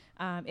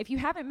If you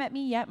haven't met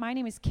me yet, my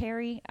name is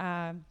Carrie.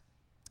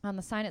 On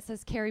the sign it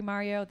says Carrie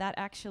Maurino. That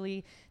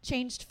actually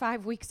changed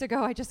 5 weeks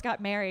ago. I just got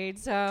married,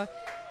 so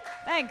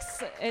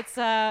thanks. It's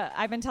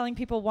I've been telling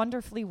people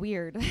wonderfully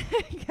weird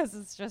because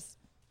it's just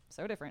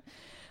so different.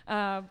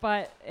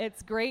 But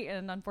it's great,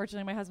 and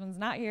unfortunately my husband's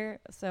not here,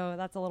 so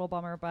that's a little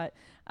bummer. But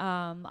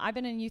I've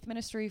been in youth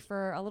ministry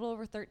for a little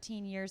over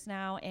 13 years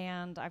now,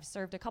 and I've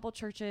served a couple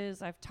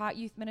churches. I've taught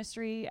youth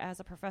ministry as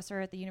a professor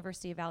at the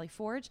University of Valley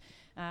Forge,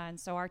 and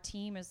so our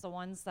team is the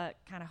ones that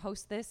kind of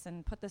host this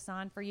and put this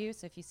on for you.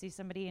 So if you see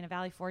somebody in a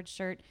Valley Forge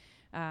shirt,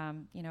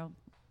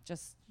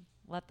 just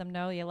let them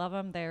know you love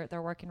them.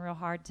 They're working real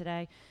hard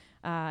today.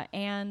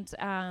 And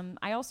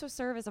I also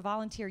serve as a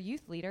volunteer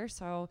youth leader,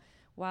 so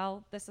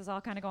while this is all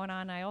kind of going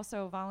on, I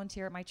also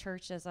volunteer at my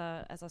church as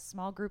a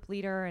small group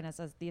leader and as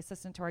the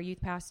assistant to our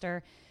youth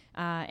pastor,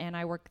 and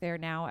I work there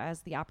now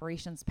as the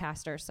operations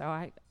pastor, so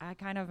I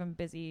kind of am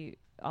busy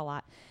a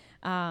lot.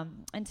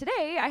 And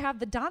today I have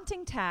the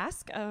daunting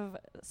task of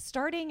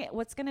starting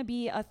what's going to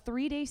be a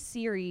 3-day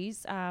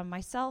series.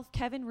 Myself,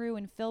 Kevin Rue,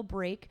 and Phil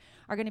Brake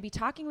are going to be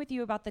talking with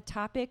you about the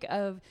topic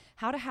of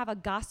how to have a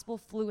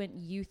gospel-fluent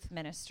youth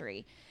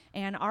ministry.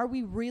 And are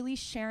we really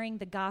sharing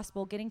the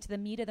gospel, getting to the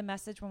meat of the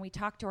message when we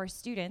talk to our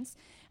students?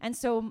 And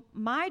so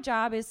my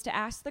job is to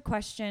ask the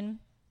question,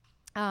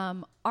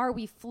 are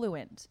we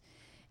fluent?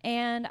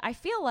 And I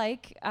feel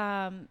like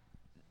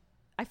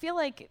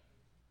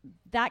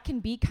that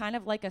can be kind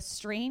of like a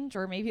strange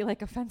or maybe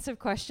like offensive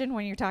question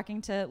when you're talking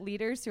to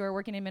leaders who are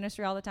working in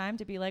ministry all the time,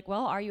 to be like,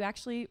 well, are you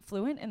actually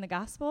fluent in the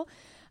gospel?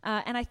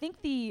 And I think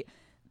a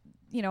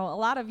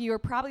lot of you are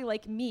probably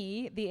like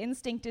me. The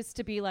instinct is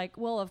to be like,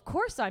 well, of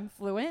course I'm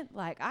fluent.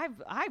 Like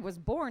I was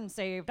born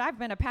saved. I've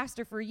been a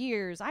pastor for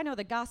years. I know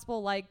the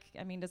gospel.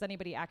 Does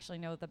anybody actually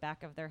know the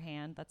back of their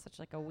hand? That's such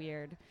like a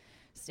weird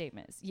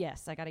statement.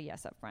 Yes, I got a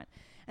yes up front.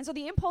 And so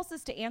the impulse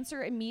is to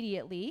answer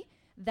immediately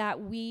that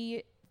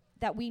we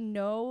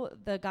know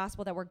the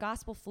gospel, that we're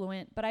gospel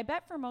fluent. But I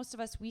bet for most of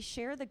us, we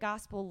share the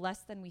gospel less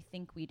than we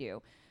think we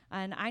do.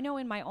 And I know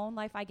in my own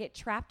life, I get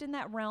trapped in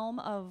that realm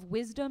of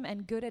wisdom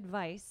and good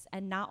advice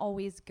and not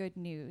always good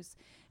news.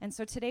 And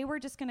so today we're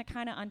just going to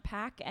kind of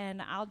unpack,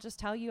 and I'll just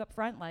tell you up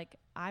front, like,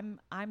 I'm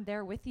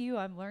there with you.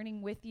 I'm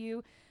learning with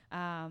you.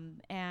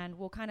 And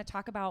we'll kind of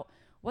talk about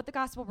what the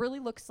gospel really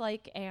looks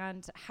like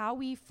and how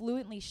we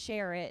fluently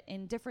share it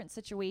in different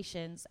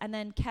situations. And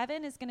then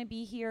Kevin is going to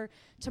be here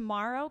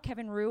tomorrow,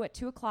 Kevin Rue, at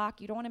 2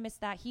 o'clock. You don't want to miss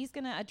that. He's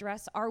going to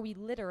address, are we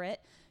literate?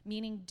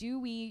 Meaning,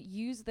 do we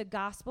use the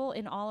gospel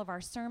in all of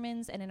our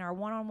sermons and in our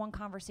one-on-one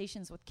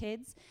conversations with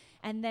kids?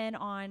 And then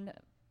on,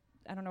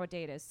 I don't know what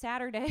day it is,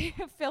 Saturday,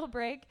 Phil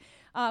Brake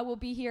will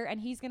be here,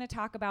 and he's going to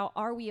talk about,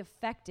 are we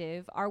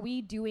effective? Are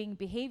we doing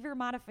behavior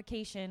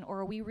modification, or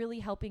are we really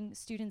helping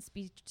students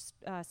be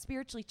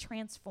spiritually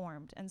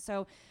transformed? And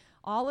so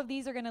all of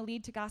these are going to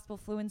lead to gospel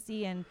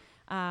fluency, and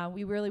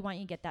we really want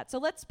you to get that. So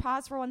let's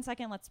pause for 1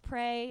 second. Let's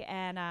pray,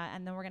 and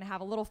then we're going to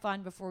have a little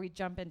fun before we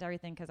jump into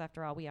everything, because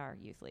after all, we are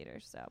youth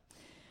leaders. So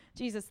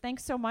Jesus,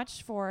 thanks so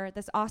much for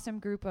this awesome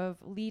group of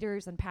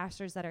leaders and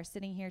pastors that are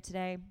sitting here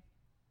today.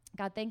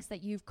 God, thanks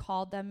that you've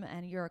called them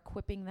and you're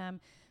equipping them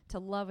to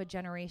love a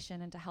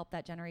generation and to help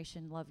that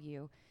generation love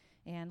you.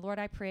 And Lord,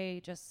 I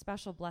pray just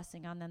special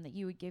blessing on them, that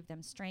you would give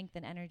them strength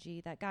and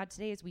energy, that God,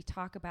 today as we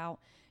talk about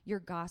your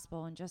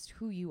gospel and just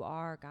who you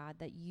are, God,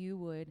 that you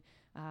would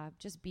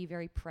just be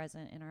very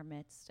present in our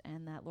midst,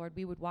 and that, Lord,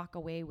 we would walk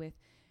away with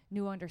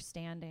new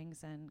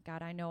understandings. And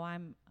God, I know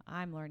I'm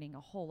learning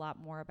a whole lot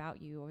more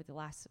about you over the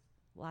last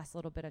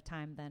little bit of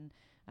time than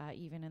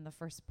even in the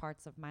first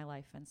parts of my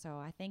life. And so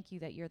I thank you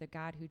that you're the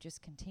God who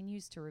just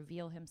continues to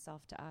reveal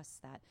himself to us,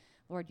 that,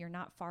 Lord, you're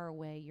not far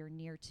away, you're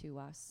near to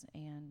us.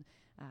 And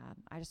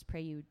I just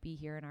pray you would be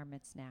here in our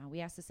midst now. We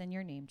ask this in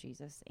your name,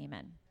 Jesus.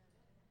 Amen.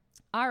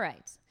 All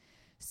right.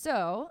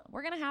 So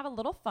we're going to have a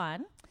little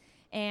fun.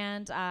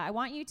 And I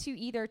want you to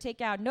either take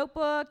out a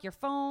notebook, your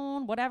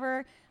phone,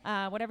 whatever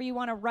you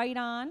want to write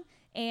on.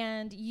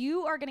 And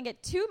you are going to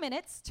get 2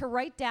 minutes to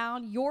write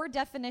down your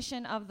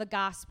definition of the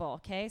gospel,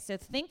 okay? So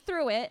think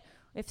through it.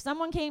 If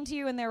someone came to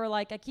you and they were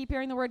like, I keep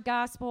hearing the word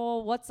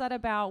gospel, what's that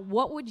about?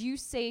 What would you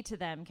say to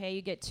them, okay?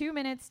 You get 2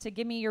 minutes to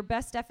give me your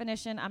best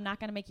definition. I'm not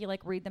going to make you,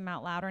 read them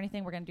out loud or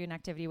anything. We're going to do an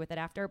activity with it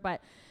after.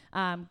 But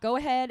go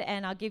ahead,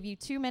 and I'll give you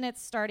 2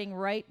 minutes starting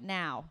right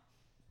now.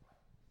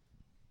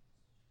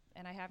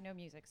 And I have no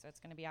music, so it's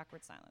going to be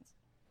awkward silence.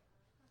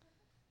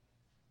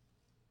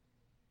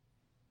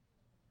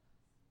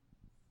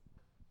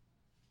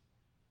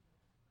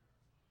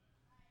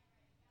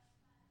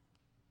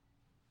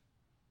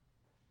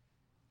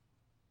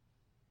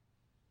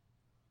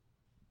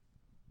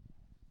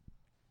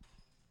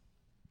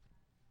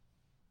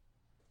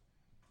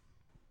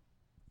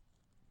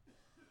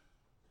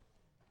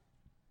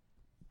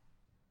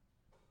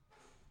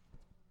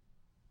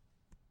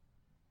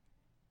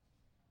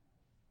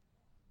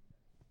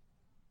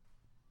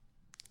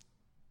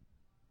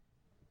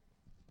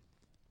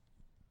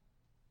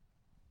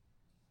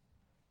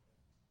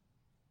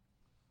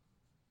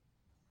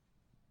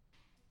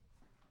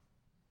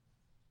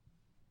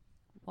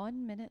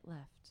 1 minute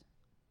left.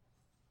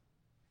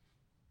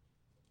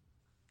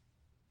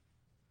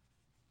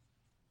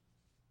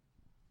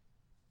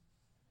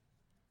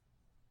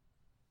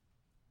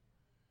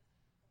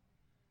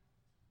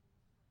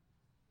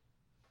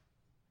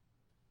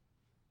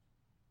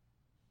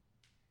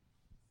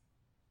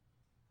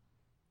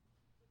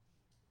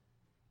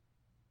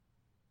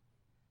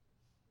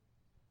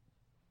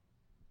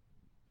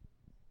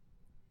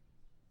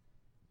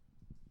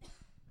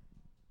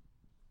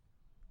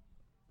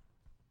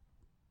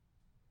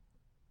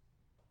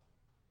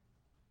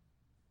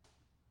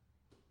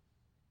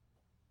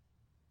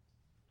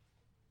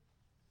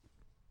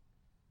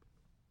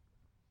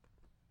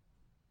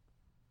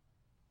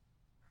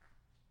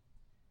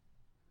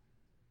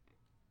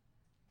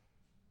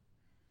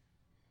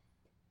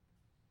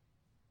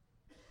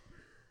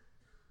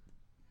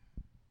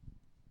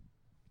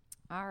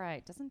 All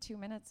right. Doesn't 2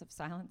 minutes of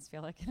silence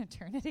feel like an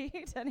eternity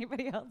to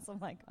anybody else? I'm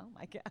like, oh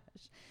my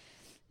gosh.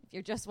 If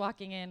you're just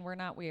walking in, we're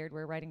not weird.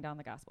 We're writing down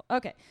the gospel.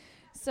 Okay.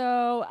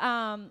 So,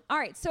 all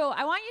right. So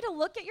I want you to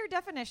look at your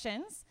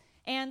definitions.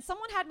 And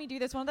someone had me do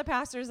this. One of the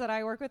pastors that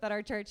I work with at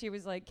our church, he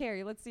was like,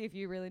 Carrie, let's see if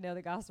you really know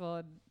the gospel.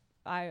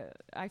 And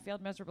I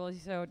failed miserably,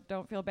 so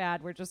don't feel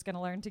bad. We're just going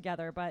to learn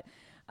together. But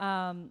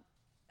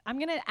I'm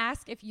going to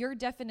ask if your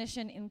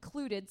definition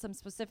included some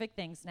specific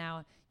things.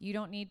 Now, you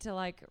don't need to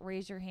like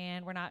raise your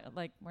hand. We're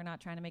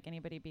not trying to make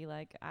anybody be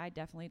like, I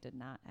definitely did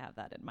not have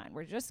that in mind.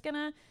 We're just going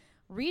to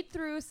read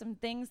through some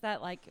things that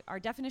like our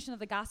definition of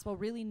the gospel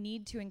really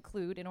need to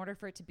include in order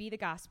for it to be the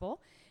gospel.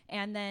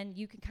 And then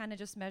you can kind of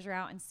just measure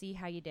out and see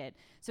how you did.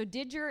 So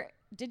did your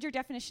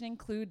definition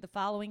include the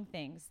following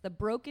things? The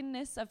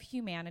brokenness of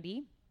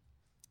humanity,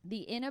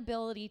 the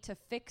inability to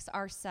fix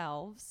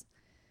ourselves,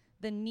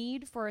 the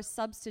need for a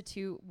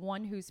substitute,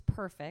 one who's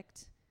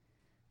perfect,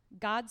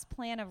 God's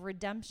plan of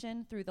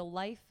redemption through the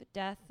life,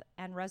 death,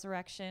 and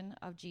resurrection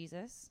of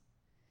Jesus,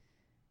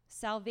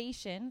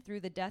 salvation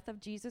through the death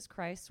of Jesus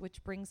Christ,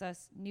 which brings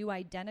us new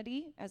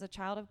identity as a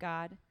child of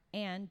God,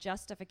 and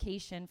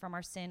justification from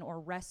our sin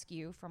or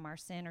rescue from our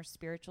sin or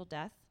spiritual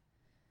death.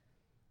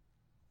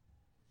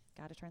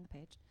 Got to turn the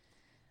page.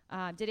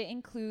 Did it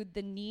include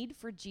the need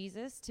for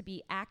Jesus to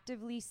be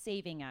actively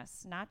saving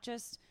us, not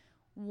just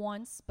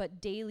once,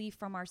 but daily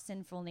from our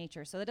sinful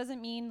nature? So that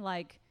doesn't mean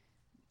like,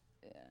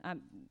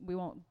 we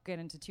won't get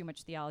into too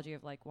much theology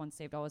of like once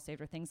saved, always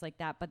saved or things like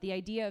that. But the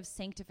idea of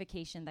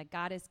sanctification, that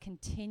God is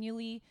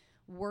continually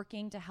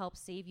working to help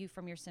save you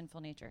from your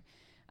sinful nature.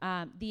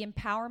 The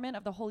empowerment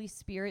of the Holy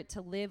Spirit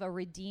to live a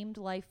redeemed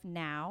life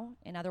now.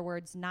 In other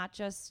words, not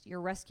just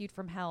you're rescued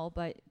from hell,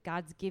 but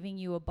God's giving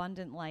you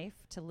abundant life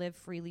to live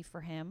freely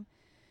for him.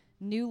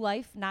 New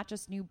life, not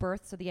just new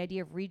birth. So the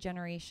idea of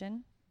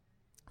regeneration.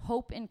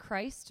 Hope in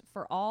Christ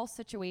for all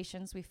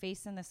situations we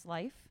face in this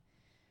life.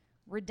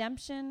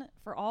 Redemption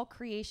for all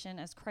creation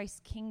as Christ's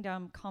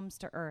kingdom comes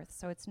to earth.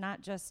 So it's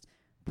not just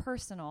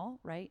personal,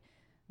 right?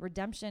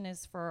 Redemption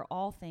is for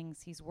all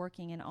things. He's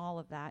working in all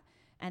of that.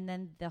 And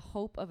then the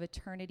hope of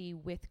eternity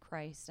with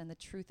Christ and the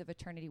truth of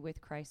eternity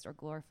with Christ or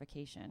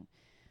glorification.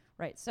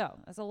 Right, so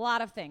there's a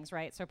lot of things,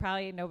 right? So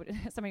probably nobody,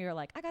 some of you are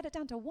like, I got it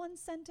down to one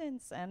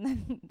sentence.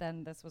 And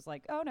then this was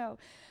like, oh no.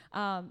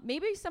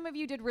 Maybe some of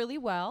you did really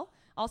well.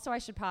 Also, I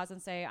should pause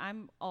and say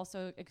I'm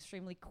also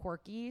extremely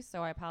quirky.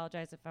 So I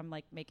apologize if I'm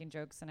like making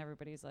jokes and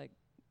everybody's like,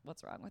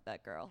 what's wrong with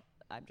that girl?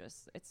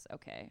 It's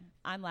okay.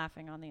 I'm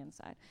laughing on the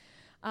inside.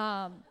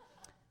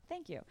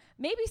 Thank you.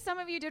 Maybe some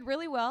of you did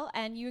really well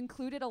and you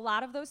included a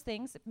lot of those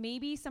things.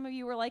 Maybe some of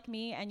you were like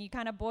me and you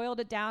kind of boiled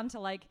it down to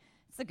like,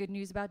 it's the good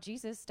news about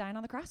Jesus dying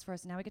on the cross for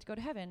us. Now we get to go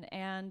to heaven.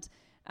 And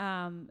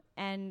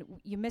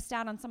you missed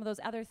out on some of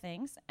those other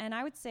things. And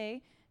I would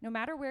say, no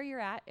matter where you're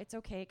at, it's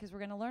okay, because we're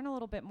going to learn a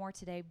little bit more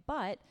today.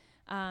 But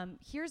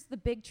here's the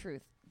big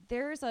truth.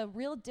 There's a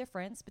real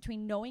difference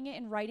between knowing it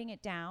and writing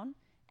it down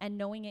and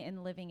knowing it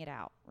and living it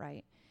out,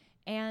 right?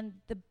 And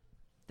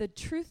the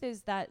truth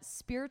is that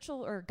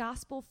spiritual or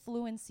gospel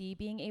fluency,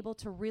 being able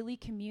to really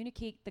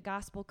communicate the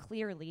gospel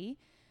clearly,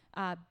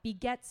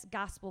 begets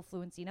gospel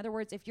fluency. In other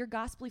words, if you're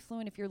gospelly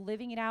fluent, if you're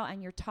living it out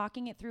and you're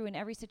talking it through in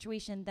every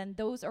situation, then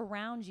those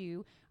around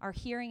you are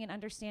hearing and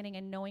understanding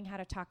and knowing how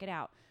to talk it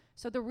out.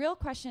 So the real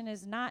question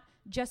is not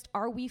just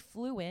are we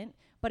fluent,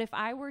 but if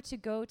I were to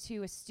go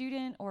to a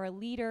student or a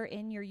leader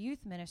in your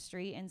youth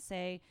ministry and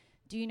say,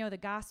 do you know the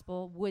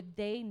gospel? Would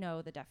they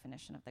know the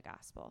definition of the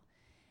gospel?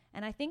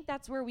 And I think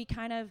that's where we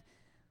kind of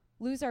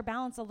lose our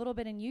balance a little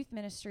bit in youth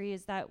ministry,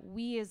 is that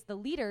we as the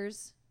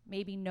leaders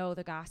maybe know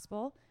the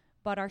gospel,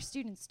 but our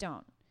students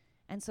don't.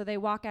 And so they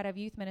walk out of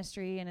youth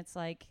ministry and it's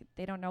like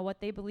they don't know what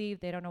they believe,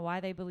 they don't know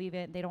why they believe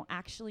it, they don't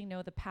actually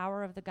know the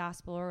power of the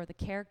gospel or the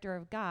character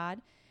of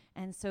God,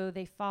 and so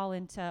they fall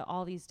into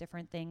all these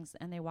different things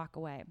and they walk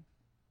away.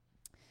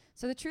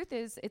 So the truth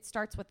is, it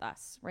starts with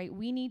us, right?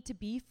 We need to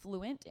be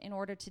fluent in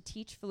order to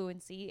teach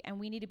fluency,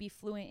 and we need to be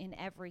fluent in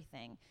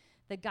everything.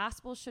 The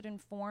gospel should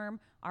inform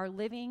our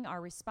living,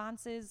 our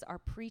responses, our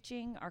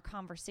preaching, our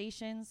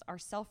conversations, our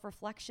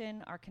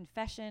self-reflection, our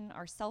confession,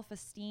 our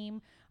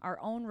self-esteem, our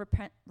own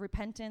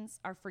repentance,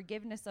 our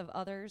forgiveness of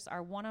others,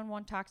 our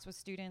one-on-one talks with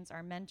students,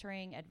 our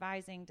mentoring,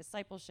 advising,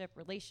 discipleship,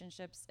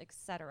 relationships,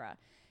 etc.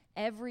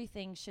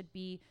 Everything should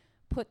be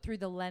put through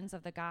the lens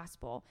of the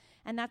gospel.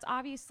 And that's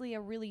obviously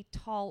a really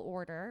tall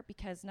order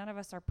because none of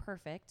us are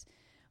perfect.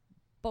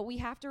 But we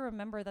have to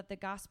remember that the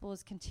gospel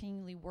is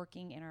continually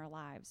working in our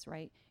lives,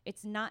 right?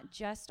 It's not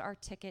just our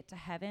ticket to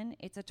heaven.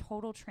 It's a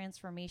total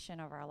transformation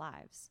of our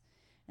lives.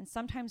 And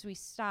sometimes we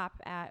stop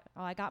at,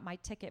 oh, I got my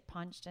ticket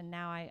punched and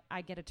now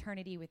I get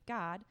eternity with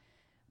God.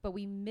 But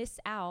we miss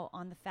out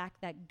on the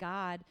fact that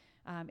God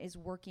is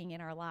working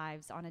in our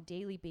lives on a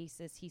daily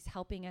basis. He's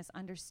helping us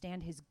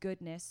understand his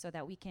goodness so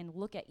that we can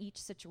look at each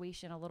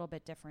situation a little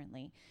bit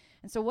differently.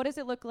 And so what does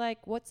it look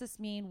like? What's this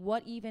mean?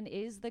 What even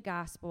is the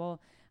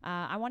gospel?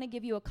 I want to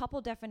give you a couple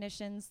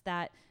definitions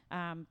that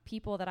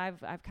people that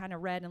I've kind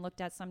of read and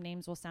looked at. Some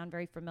names will sound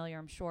very familiar,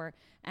 I'm sure,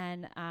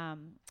 and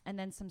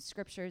then some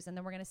scriptures, and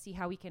then we're going to see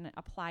how we can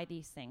apply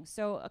these things.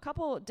 So a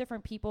couple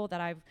different people that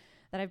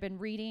I've been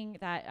reading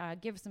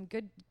that give some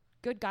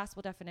good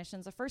gospel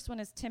definitions. The first one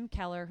is Tim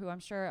Keller, who I'm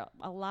sure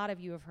a lot of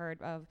you have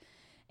heard of.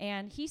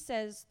 And he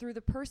says, through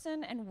the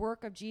person and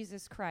work of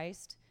Jesus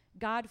Christ,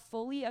 God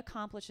fully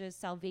accomplishes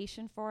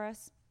salvation for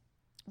us,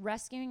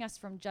 rescuing us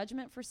from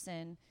judgment for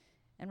sin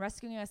and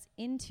rescuing us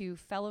into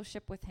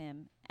fellowship with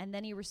him. And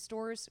then he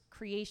restores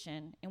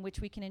creation in which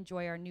we can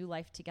enjoy our new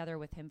life together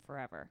with him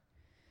forever.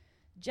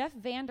 Jeff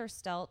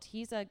Vanderstelt,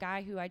 he's a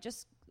guy who I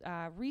just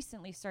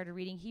recently started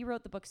reading. He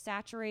wrote the book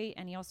Saturate,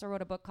 and he also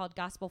wrote a book called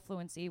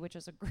Gospel-Fluency, which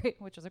is a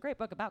great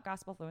book about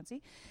gospel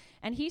fluency.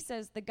 And he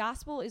says the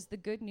gospel is the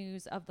good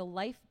news of the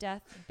life,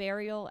 death,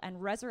 burial,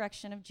 and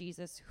resurrection of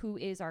Jesus, who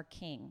is our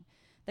King.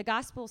 The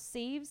gospel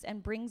saves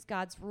and brings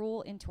God's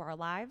rule into our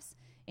lives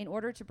in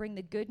order to bring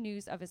the good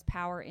news of his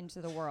power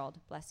into the world.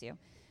 Bless you.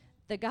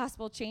 The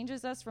gospel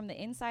changes us from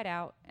the inside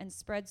out and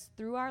spreads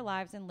through our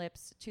lives and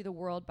lips to the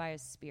world by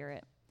his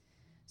Spirit.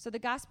 So the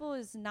gospel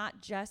is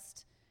not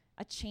just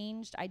a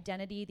changed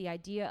identity, the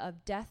idea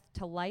of death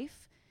to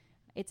life.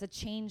 It's a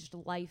changed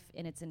life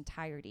in its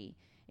entirety.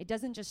 It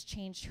doesn't just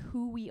change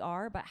who we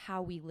are, but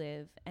how we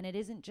live. And it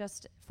isn't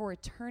just for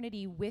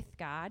eternity with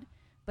God,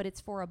 but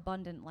it's for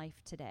abundant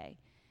life today.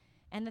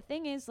 And the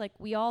thing is, like,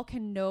 we all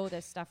can know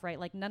this stuff, right?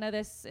 Like, none of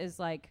this is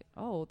like,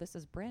 oh, this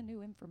is brand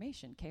new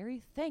information,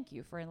 Carrie. Thank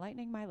you for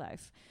enlightening my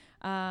life.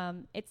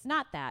 It's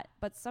not that,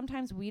 but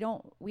sometimes we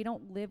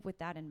don't live with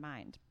that in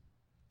mind.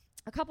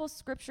 A couple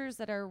scriptures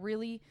that are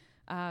really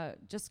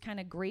just kind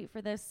of great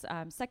for this.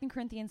 2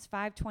 Corinthians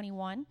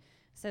 5:21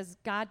 says,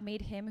 God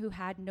made him who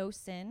had no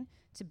sin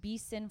to be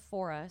sin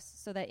for us,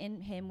 so that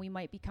in him we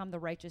might become the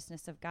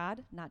righteousness of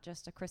God. Not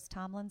just a Chris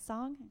Tomlin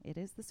song. It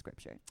is the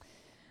scripture.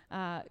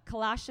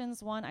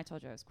 Colossians 1, I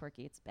told you I was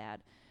quirky. It's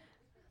bad.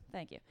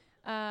 Thank you.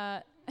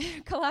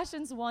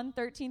 Colossians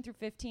 1:13 through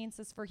 15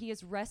 says, for he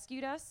has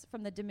rescued us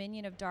from the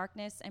dominion of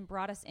darkness and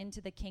brought us into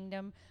the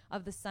kingdom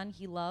of the Son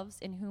he loves,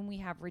 in whom we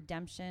have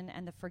redemption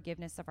and the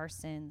forgiveness of our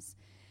sins.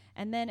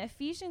 And then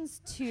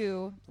Ephesians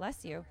 2,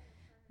 bless you,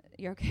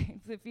 you're okay.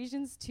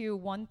 Ephesians 2,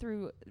 1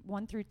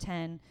 through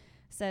 10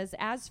 says,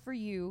 as for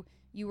you,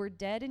 you were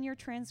dead in your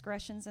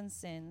transgressions and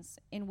sins,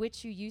 in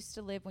which you used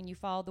to live when you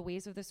followed the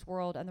ways of this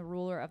world and the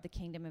ruler of the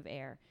kingdom of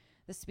air,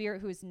 the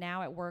spirit who is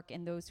now at work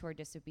in those who are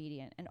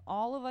disobedient. And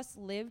all of us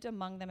lived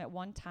among them at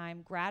one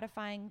time,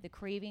 gratifying the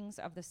cravings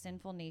of the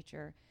sinful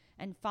nature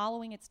and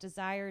following its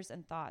desires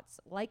and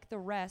thoughts. Like the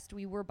rest,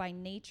 we were by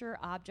nature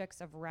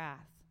objects of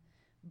wrath.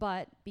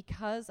 But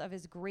because of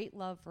his great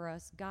love for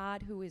us,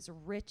 God, who is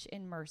rich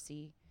in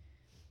mercy,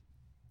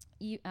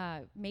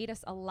 made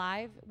us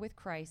alive with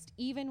Christ,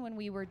 even when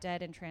we were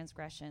dead in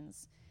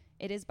transgressions.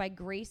 It is by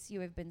grace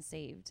you have been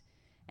saved.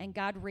 And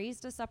God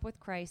raised us up with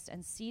Christ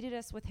and seated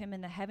us with him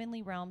in the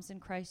heavenly realms in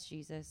Christ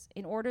Jesus,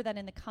 in order that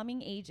in the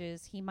coming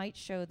ages he might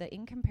show the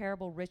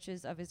incomparable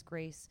riches of his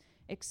grace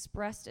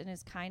expressed in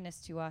his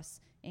kindness to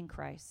us in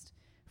Christ.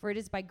 For it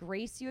is by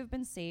grace you have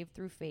been saved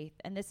through faith,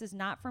 and this is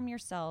not from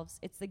yourselves,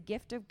 it's the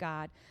gift of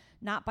God,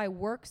 not by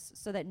works,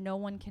 so that no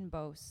one can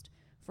boast.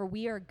 For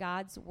we are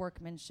God's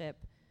workmanship,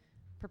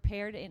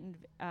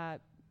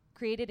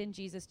 created in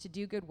Jesus to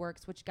do good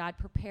works, which God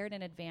prepared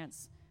in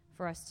advance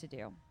for us to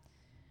do.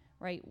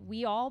 Right?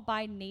 We all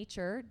by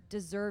nature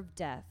deserve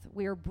death.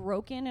 We are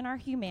broken in our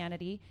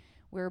humanity.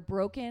 We're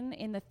broken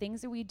in the things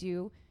that we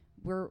do.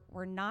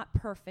 We're not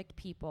perfect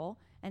people.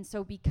 And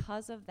so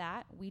because of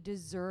that, we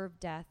deserve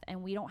death,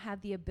 and we don't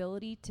have the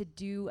ability to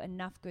do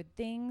enough good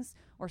things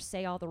or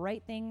say all the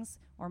right things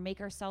or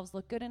make ourselves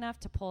look good enough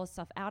to pull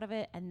ourselves out of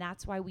it. And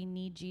that's why we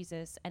need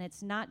Jesus. And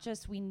it's not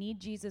just we need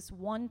Jesus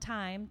one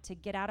time to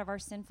get out of our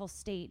sinful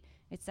state.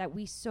 It's that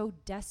we so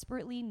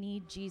desperately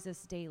need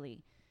Jesus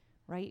daily,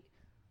 right?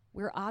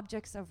 We're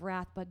objects of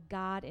wrath, but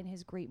God in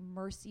his great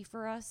mercy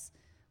for us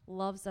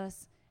loves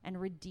us and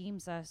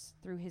redeems us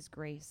through his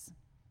grace.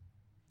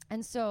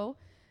 And so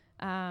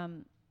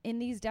In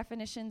these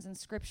definitions and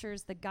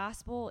scriptures, the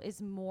gospel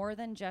is more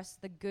than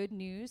just the good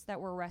news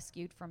that we're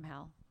rescued from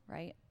hell,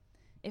 right?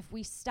 If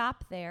we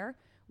stop there,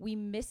 we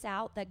miss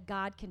out that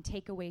God can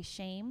take away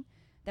shame,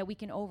 that we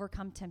can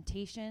overcome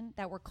temptation,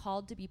 that we're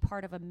called to be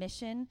part of a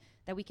mission,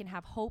 that we can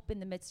have hope in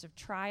the midst of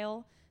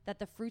trial, that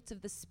the fruits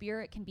of the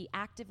Spirit can be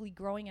actively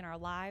growing in our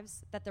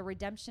lives, that the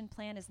redemption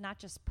plan is not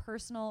just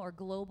personal or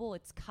global,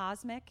 it's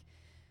cosmic.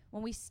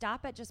 When we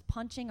stop at just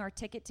punching our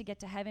ticket to get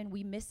to heaven,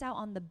 we miss out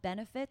on the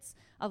benefits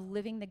of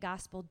living the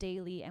gospel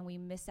daily, and we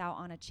miss out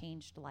on a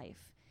changed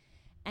life.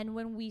 And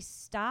when we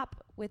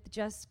stop with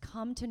just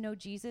come to know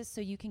Jesus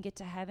so you can get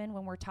to heaven,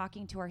 when we're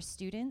talking to our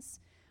students,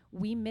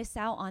 we miss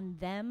out on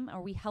them,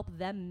 or we help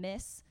them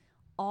miss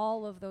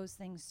all of those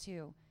things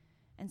too.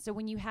 And so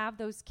when you have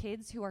those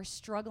kids who are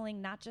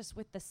struggling not just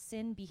with the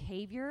sin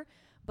behavior,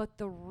 but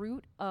the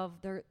root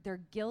of their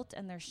guilt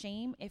and their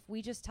shame, if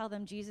we just tell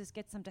them Jesus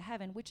gets them to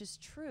heaven, which is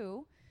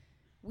true,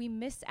 we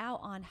miss out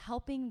on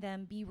helping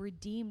them be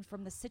redeemed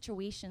from the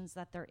situations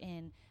that they're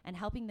in and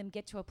helping them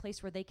get to a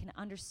place where they can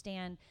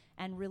understand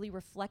and really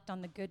reflect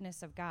on the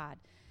goodness of God.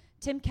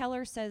 Tim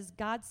Keller says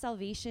God's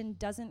salvation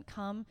doesn't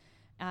come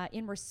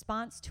in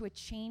response to a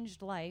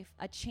changed life.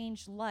 A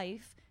changed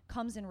life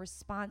comes in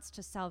response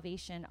to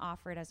salvation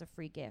offered as a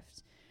free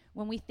gift.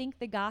 When we think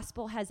the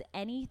gospel has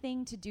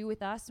anything to do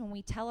with us, when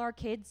we tell our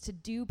kids to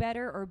do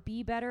better or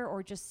be better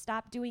or just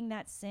stop doing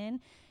that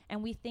sin,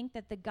 and we think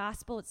that the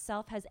gospel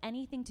itself has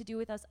anything to do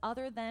with us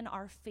other than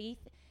our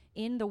faith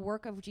in the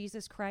work of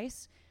Jesus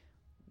Christ,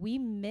 we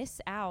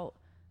miss out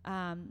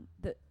on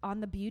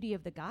the beauty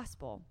of the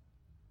gospel.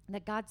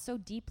 That God so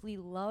deeply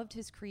loved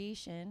his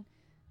creation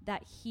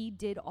that he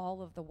did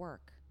all of the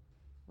work,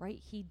 right?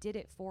 He did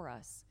it for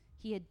us.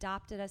 He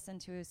adopted us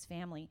into his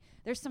family.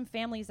 There's some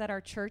families at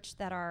our church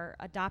that are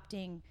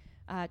adopting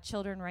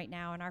children right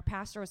now. And our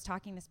pastor was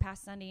talking this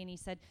past Sunday, and he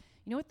said,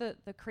 you know what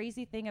the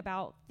crazy thing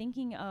about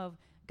thinking of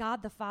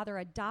God the Father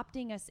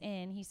adopting us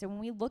in, he said, when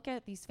we look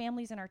at these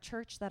families in our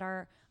church that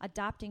are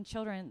adopting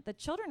children, the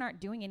children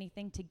aren't doing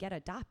anything to get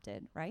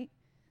adopted, right?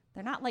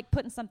 They're not like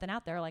putting something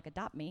out there like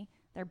adopt me.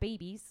 They're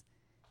babies.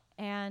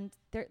 And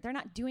they're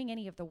not doing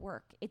any of the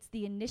work. It's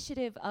the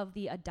initiative of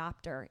the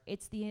adopter.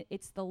 It's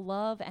the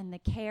love and the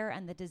care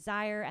and the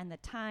desire and the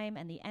time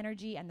and the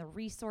energy and the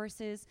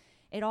resources.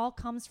 It all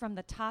comes from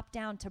the top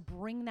down to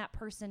bring that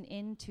person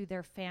into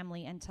their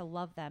family and to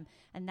love them.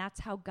 And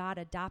that's how God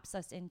adopts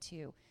us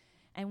into.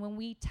 And when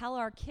we tell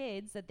our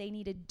kids that they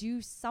need to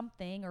do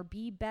something or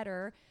be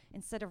better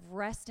instead of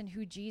rest in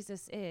who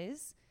Jesus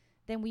is,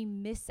 then we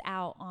miss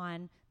out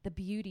on the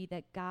beauty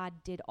that God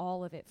did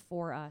all of it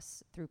for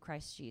us through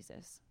Christ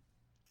Jesus.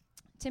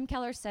 Tim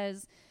Keller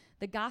says,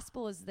 the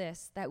gospel is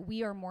this, that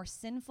we are more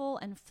sinful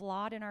and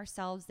flawed in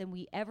ourselves than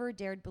we ever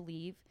dared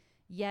believe,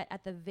 yet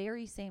at the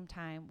very same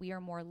time, we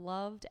are more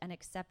loved and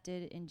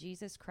accepted in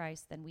Jesus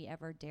Christ than we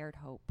ever dared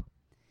hope.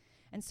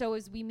 And so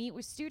as we meet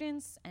with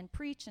students and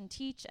preach and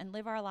teach and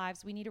live our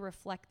lives, we need to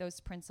reflect those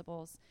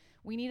principles.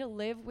 We need to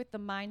live with the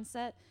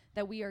mindset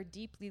that we are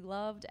deeply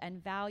loved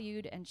and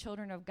valued and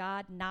children of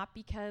God, not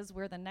because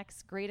we're the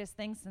next greatest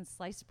thing since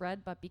sliced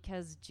bread, but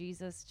because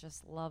Jesus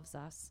just loves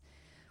us.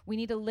 We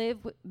need to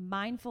live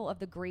mindful of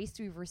the grace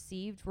we've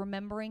received,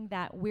 remembering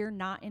that we're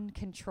not in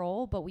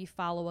control, but we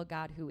follow a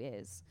God who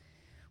is.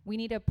 We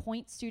need to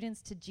point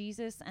students to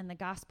Jesus and the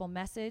gospel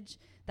message,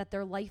 that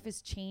their life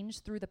is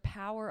changed through the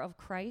power of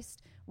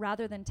Christ,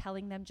 rather than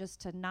telling them just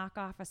to knock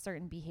off a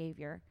certain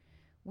behavior.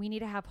 We need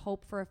to have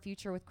hope for a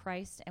future with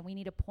Christ, and we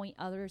need to point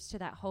others to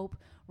that hope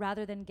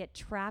rather than get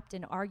trapped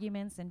in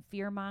arguments and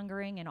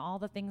fear-mongering and all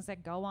the things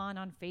that go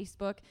on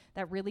Facebook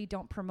that really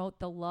don't promote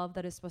the love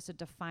that is supposed to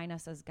define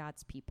us as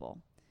God's people.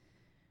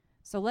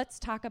 So let's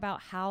talk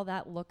about how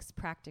that looks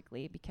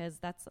practically, because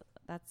that's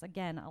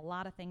again, a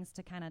lot of things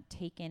to kind of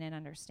take in and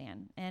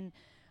understand. And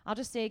I'll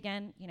just say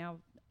again,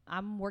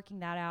 I'm working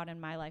that out in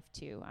my life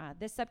too.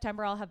 This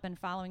September, I'll have been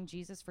following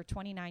Jesus for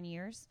 29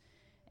 years.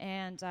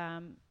 And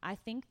I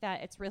think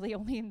that it's really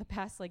only in the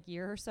past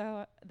year or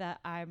so that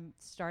I'm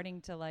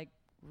starting to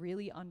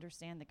really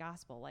understand the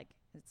gospel.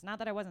 It's not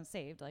that I wasn't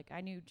saved.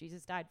 I knew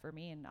Jesus died for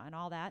me and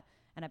all that.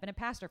 And I've been a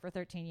pastor for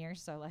 13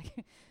 years. So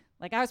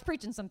I was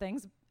preaching some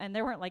things and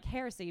they weren't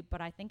heresy, but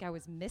I think I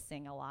was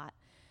missing a lot.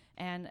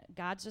 And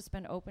God's just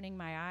been opening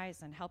my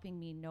eyes and helping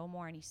me know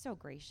more. And he's so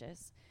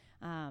gracious.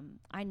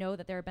 I know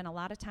that there have been a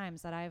lot of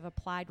times that I've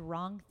applied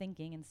wrong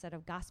thinking instead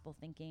of gospel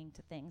thinking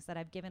to things, that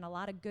I've given a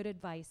lot of good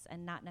advice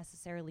and not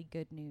necessarily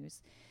good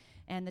news.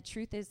 And the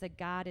truth is that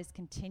God is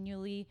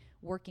continually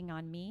working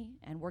on me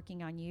and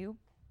working on you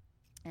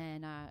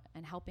and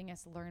helping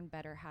us learn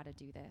better how to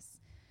do this.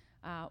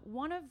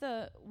 One of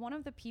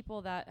the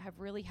people that have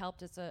really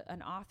helped is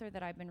an author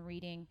that I've been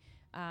reading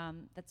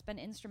that's been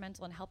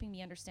instrumental in helping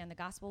me understand the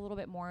gospel a little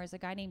bit more, is a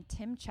guy named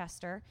Tim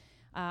Chester.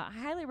 I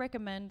highly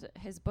recommend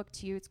his book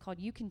to you. It's called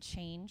You Can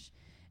Change.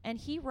 And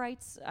he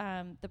writes,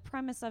 the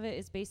premise of it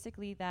is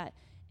basically that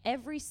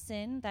every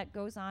sin that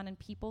goes on in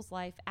people's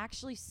life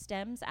actually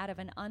stems out of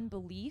an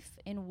unbelief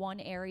in one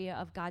area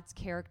of God's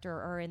character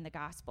or in the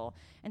gospel.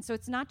 And so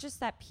it's not just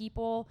that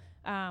people,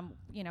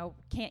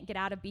 can't get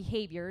out of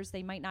behaviors.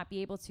 They might not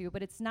be able to,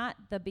 but it's not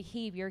the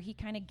behavior. He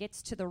kind of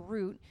gets to the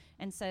root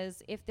and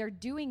says, if they're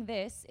doing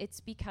this, it's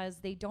because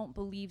they don't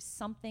believe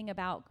something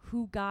about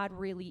who God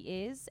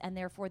really is, and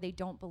therefore they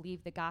don't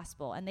believe the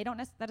gospel. And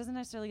that doesn't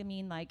necessarily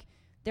mean like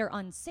they're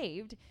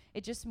unsaved.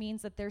 It just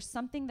means that there's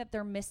something that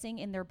they're missing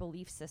in their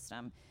belief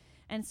system.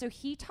 And so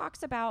he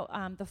talks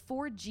about the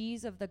 4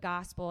 G's of the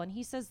gospel. And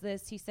he says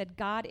this, he said,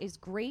 God is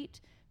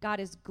great, God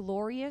is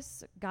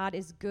glorious, God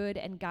is good,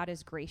 and God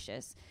is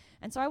gracious.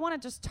 And so I want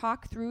to just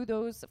talk through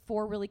those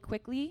 4 really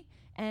quickly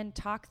and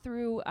talk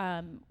through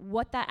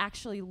what that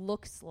actually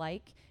looks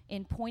like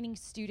in pointing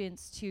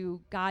students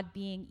to God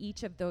being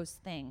each of those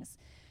things.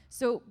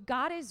 So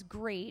God is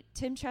great.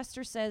 Tim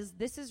Chester says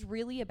this is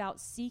really about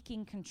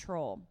seeking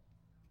control.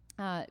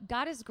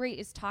 God is great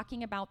is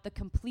talking about the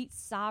complete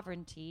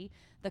sovereignty,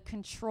 the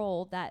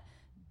control that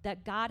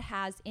God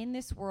has in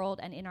this world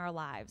and in our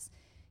lives.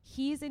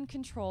 He's in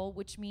control,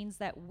 which means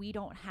that we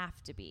don't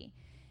have to be.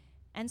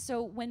 And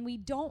so when we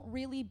don't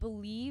really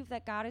believe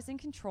that God is in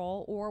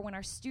control, or when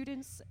our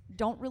students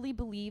don't really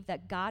believe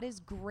that God is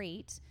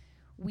great,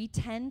 we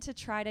tend to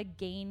try to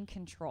gain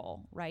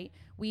control, right?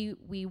 We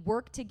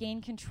work to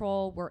gain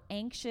control. We're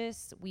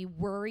anxious. We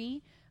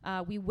worry.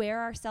 We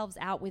wear ourselves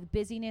out with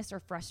busyness or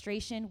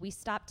frustration. We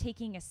stop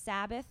taking a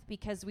Sabbath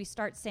because we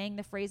start saying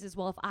the phrases,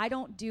 well, if I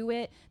don't do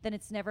it, then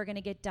it's never going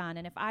to get done.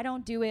 And if I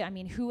don't do it,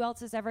 who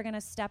else is ever going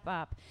to step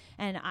up?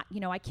 And,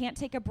 I can't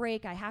take a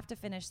break. I have to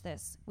finish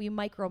this. We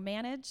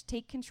micromanage,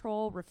 take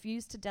control,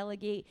 refuse to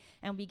delegate,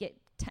 and we get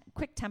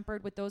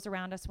quick-tempered with those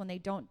around us when they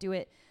don't do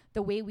it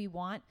the way we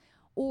want.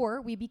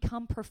 Or we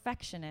become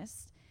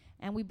perfectionists,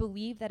 and we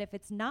believe that if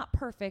it's not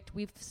perfect,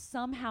 we've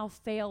somehow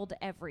failed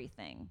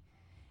everything.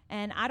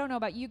 And I don't know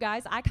about you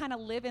guys, I kind of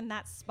live in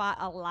that spot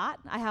a lot.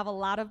 I have a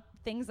lot of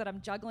things that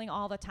I'm juggling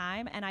all the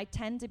time, and I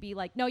tend to be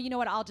like, no, you know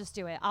what, I'll just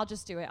do it.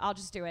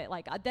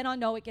 Like, then I'll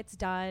know it gets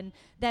done.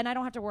 Then I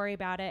don't have to worry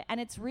about it. And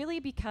it's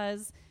really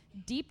because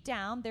deep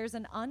down, there's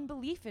an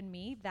unbelief in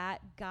me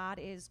that God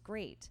is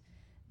great,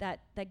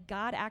 that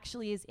God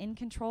actually is in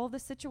control of the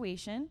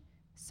situation.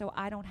 So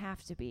I don't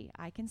have to be.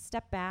 I can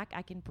step back.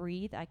 I can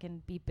breathe. I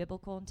can be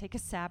biblical and take a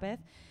Sabbath.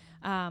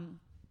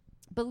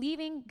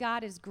 Believing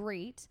God is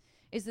great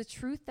is the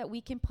truth that we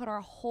can put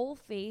our whole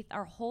faith,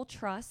 our whole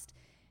trust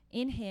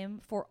in Him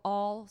for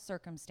all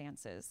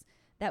circumstances.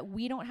 That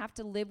we don't have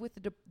to live with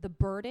the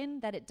burden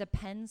that it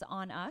depends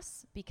on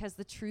us, because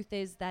the truth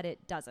is that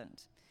it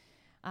doesn't.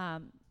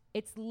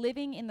 It's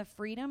living in the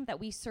freedom that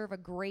we serve a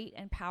great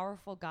and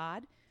powerful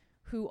God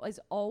who is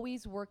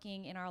always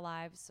working in our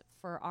lives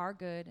for our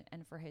good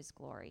and for His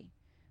glory,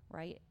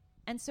 right?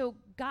 And so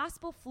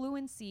gospel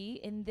fluency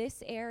in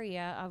this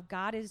area of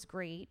God is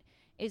great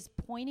is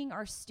pointing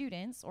our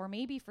students, or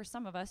maybe for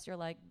some of us, you're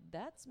like,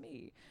 that's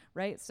me,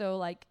 right? So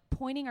like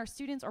pointing our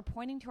students or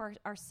pointing to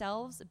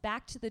ourselves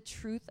back to the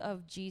truth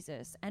of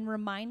Jesus and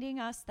reminding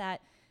us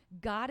that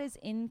God is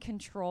in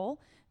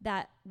control,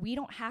 that we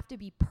don't have to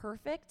be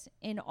perfect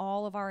in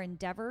all of our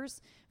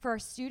endeavors. For our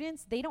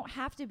students, they don't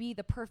have to be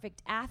the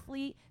perfect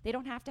athlete. They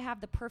don't have to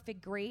have the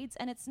perfect grades.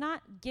 And it's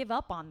not give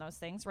up on those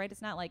things, right?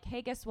 It's not like,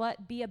 hey, guess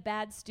what? Be a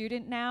bad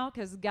student now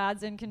because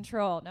God's in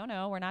control.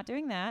 No, we're not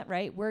doing that,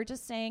 right? We're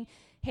just saying,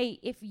 hey,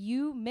 if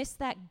you miss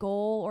that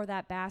goal or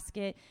that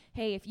basket,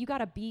 hey, if you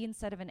got a B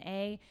instead of an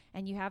A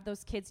and you have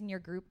those kids in your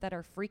group that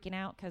are freaking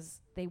out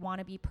because they want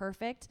to be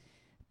perfect,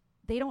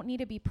 they don't need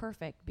to be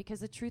perfect,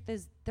 because the truth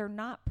is they're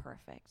not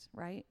perfect,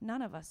 right?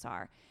 None of us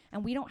are.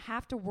 And we don't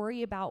have to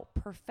worry about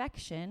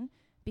perfection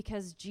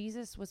because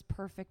Jesus was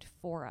perfect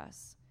for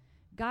us.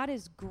 God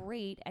is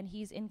great and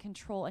He's in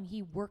control, and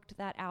He worked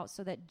that out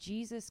so that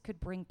Jesus could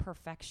bring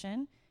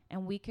perfection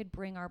and we could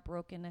bring our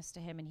brokenness to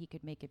Him and He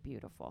could make it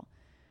beautiful,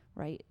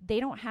 right? They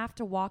don't have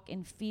to walk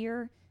in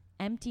fear,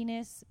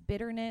 emptiness,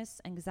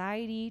 bitterness,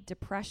 anxiety,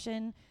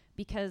 depression,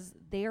 because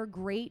their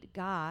great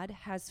God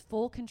has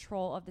full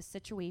control of the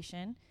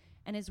situation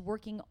and is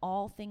working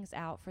all things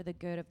out for the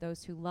good of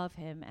those who love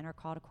Him and are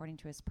called according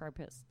to His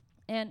purpose.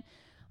 And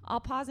I'll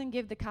pause and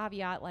give the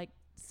caveat, like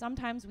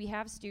sometimes we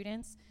have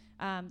students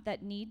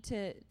that need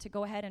to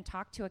go ahead and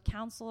talk to a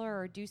counselor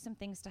or do some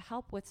things to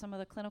help with some of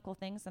the clinical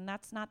things, and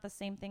that's not the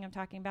same thing I'm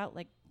talking about.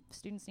 Like,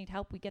 students need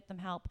help, we get them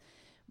help.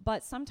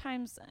 But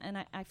sometimes, and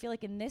I feel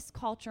like in this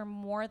culture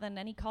more than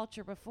any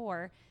culture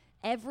before,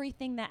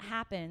 everything that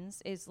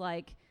happens is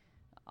like,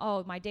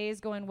 oh, my day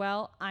is going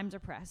well, I'm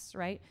depressed,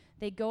 right?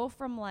 They go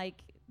from like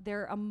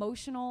their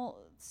emotional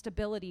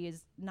stability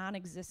is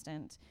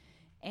non-existent.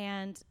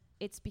 And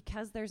it's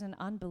because there's an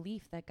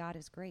unbelief that God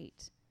is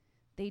great.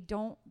 They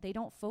don't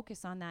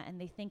focus on that, and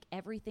they think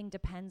everything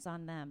depends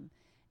on them,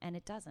 and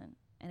it doesn't.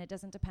 And it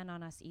doesn't depend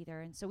on us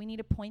either. And so we need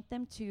to point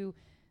them to,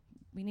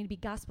 we need to be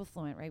gospel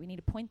fluent, right? We need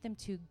to point them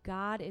to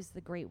God is the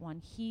great one.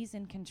 He's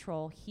in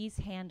control. He's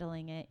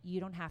handling it.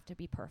 You don't have to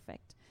be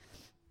perfect.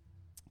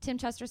 Tim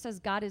Chester says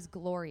God is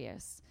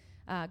glorious.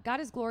 God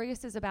is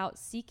glorious is about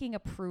seeking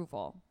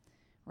approval,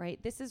 right?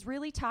 This is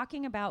really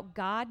talking about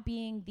God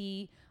being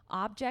the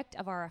object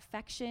of our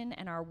affection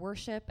and our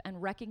worship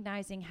and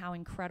recognizing how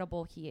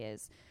incredible he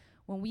is.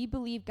 When we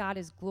believe God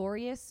is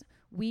glorious,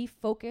 we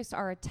focus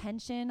our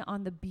attention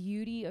on the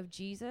beauty of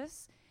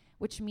Jesus,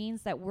 which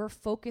means that we're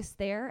focused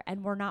there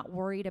and we're not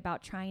worried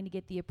about trying to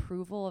get the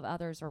approval of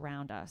others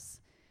around us.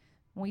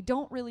 When we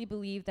don't really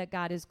believe that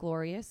God is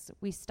glorious,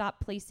 we stop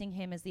placing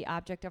him as the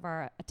object of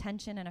our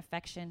attention and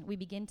affection. We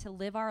begin to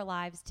live our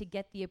lives to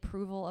get the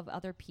approval of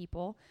other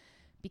people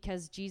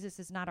because Jesus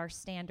is not our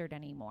standard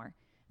anymore.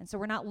 And so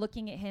we're not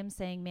looking at him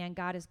saying, man,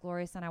 God is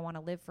glorious and I want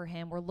to live for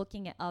him. We're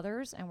looking at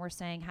others and we're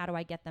saying, how do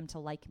I get them to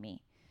like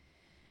me?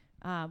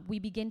 We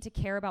begin to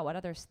care about what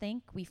others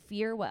think. We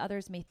fear what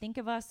others may think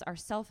of us. Our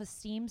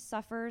self-esteem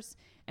suffers,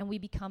 and we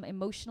become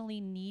emotionally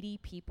needy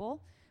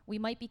people. We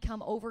might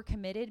become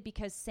overcommitted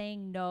because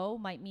saying no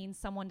might mean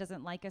someone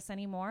doesn't like us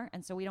anymore,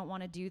 and so we don't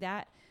want to do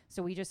that,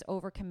 so we just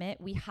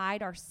overcommit. We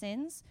hide our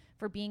sins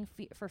for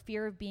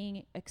fear of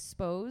being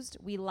exposed.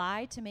 We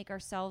lie to make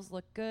ourselves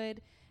look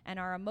good, and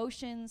our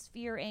emotions,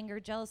 fear,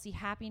 anger, jealousy,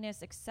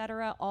 happiness,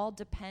 etc., all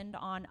depend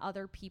on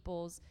other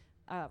people's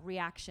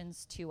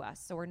reactions to us.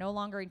 So we're no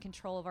longer in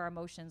control of our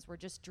emotions. We're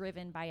just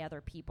driven by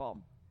other people.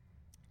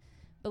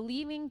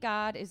 Believing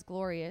God is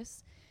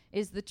glorious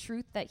is the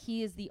truth that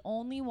he is the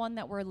only one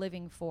that we're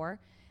living for,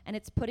 and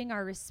it's putting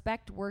our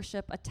respect,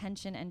 worship,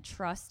 attention, and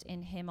trust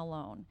in him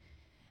alone.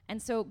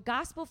 And so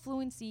gospel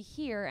fluency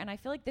here, and I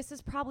feel like this is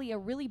probably a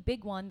really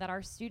big one that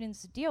our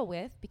students deal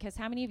with, because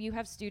how many of you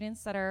have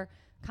students that are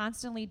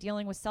constantly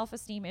dealing with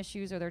self-esteem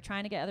issues, or they're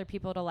trying to get other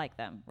people to like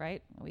them,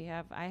 right?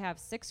 I have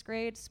 6th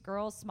grade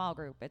girls small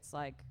group. It's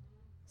like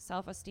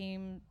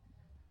self-esteem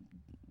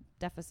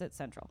deficit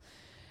central.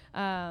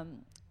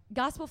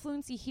 Gospel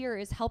fluency here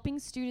is helping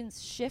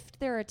students shift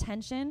their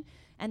attention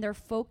and their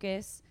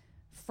focus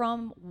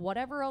from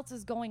whatever else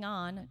is going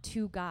on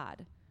to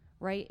God,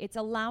 right? It's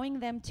allowing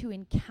them to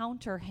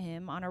encounter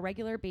him on a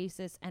regular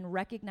basis and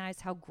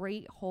recognize how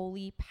great,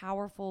 holy,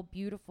 powerful,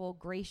 beautiful,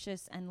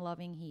 gracious, and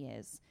loving he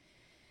is.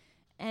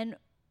 And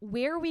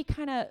where we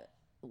kind of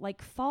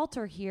like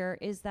falter here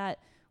is that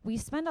we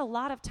spend a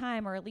lot of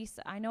time, or at least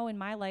I know in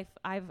my life,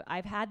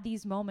 I've had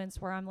these moments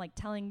where I'm like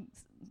telling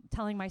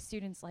my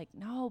students like,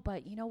 no,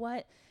 but you know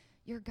what?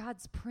 You're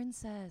God's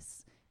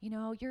princess. You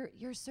know,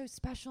 you're so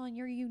special and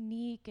you're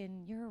unique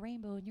and you're a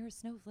rainbow and you're a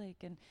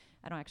snowflake. And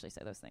I don't actually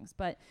say those things,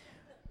 but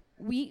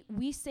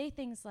we say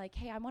things like,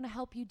 hey, I want to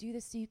help you do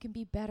this so you can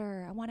be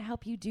better. I want to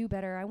help you do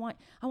better. I want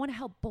to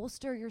help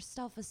bolster your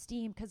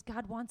self-esteem because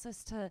God wants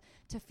us to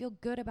feel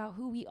good about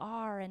who we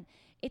are. And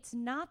it's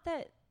not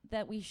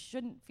that we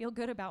shouldn't feel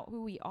good about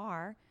who we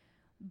are,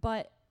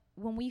 but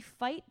when we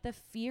fight the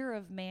fear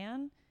of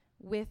man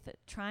with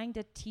trying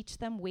to teach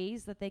them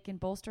ways that they can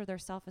bolster their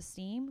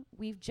self-esteem,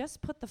 we've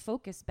just put the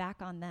focus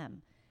back on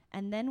them.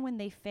 And then when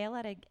they fail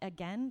at it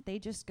again, they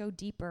just go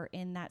deeper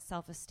in that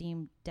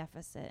self-esteem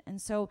deficit.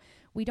 And so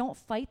we don't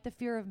fight the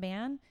fear of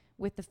man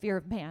with the fear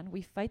of man.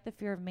 We fight the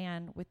fear of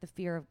man with the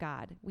fear of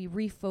God. We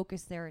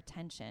refocus their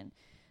attention.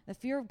 The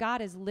fear of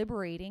God is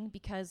liberating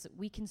because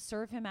we can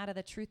serve him out of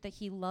the truth that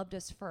he loved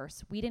us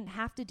first. We didn't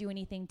have to do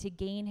anything to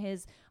gain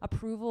his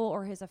approval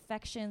or his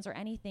affections or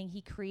anything.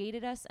 He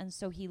created us, and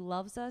so he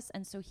loves us,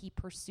 and so he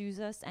pursues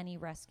us, and he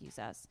rescues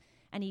us.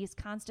 And he is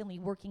constantly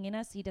working in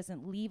us. He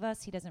doesn't leave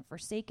us. He doesn't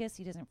forsake us.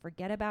 He doesn't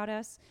forget about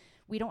us.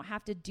 We don't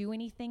have to do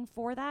anything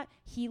for that.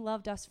 He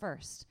loved us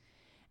first.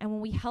 And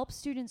when we help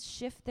students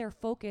shift their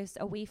focus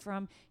away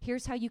from,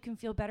 here's how you can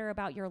feel better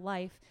about your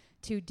life,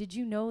 to, did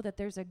you know that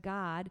there's a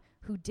God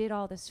who did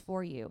all this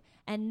for you?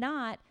 And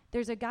not,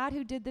 there's a God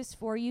who did this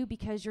for you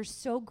because you're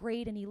so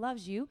great and he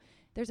loves you.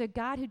 There's a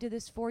God who did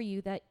this for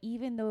you that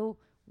even though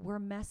we're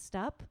messed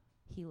up,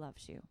 he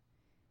loves you.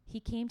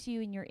 He came to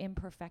you in your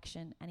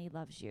imperfection and he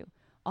loves you.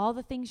 All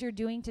the things you're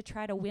doing to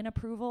try to win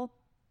approval,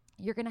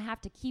 you're going to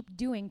have to keep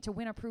doing to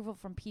win approval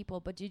from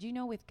people. But did you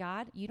know with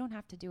God, you don't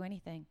have to do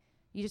anything.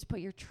 You just put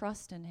your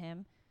trust in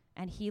him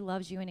and he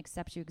loves you and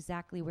accepts you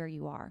exactly where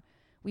you are.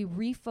 We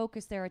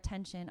refocus their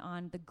attention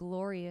on the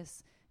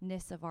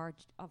gloriousness of our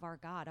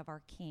God, of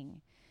our King.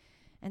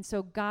 And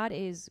so God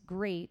is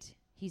great.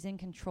 He's in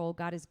control.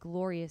 God is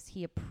glorious.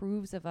 He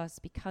approves of us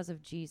because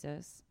of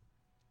Jesus.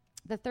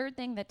 The third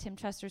thing that Tim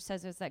Chester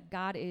says is that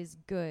God is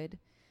good.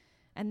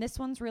 And this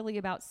one's really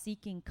about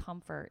seeking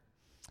comfort.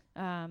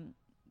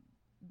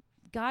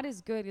 God is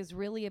good is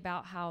really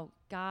about how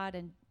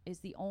God is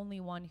the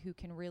only one who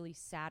can really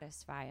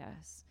satisfy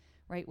us,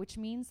 right? Which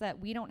means that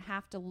we don't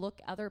have to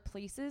look other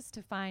places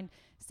to find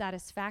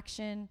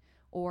satisfaction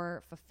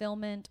or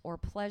fulfillment or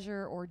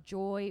pleasure or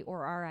joy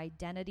or our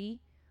identity.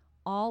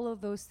 All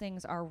of those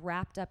things are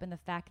wrapped up in the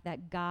fact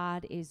that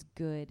God is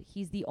good.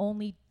 He's the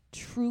only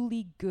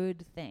truly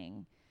good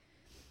thing.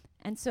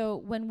 And so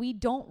when we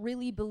don't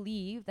really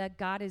believe that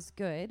God is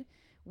good,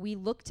 we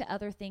look to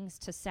other things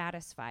to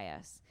satisfy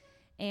us.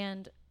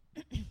 And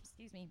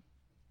excuse me,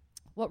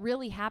 what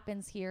really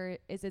happens here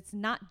is it's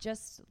not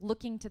just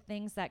looking to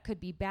things that could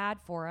be bad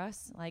for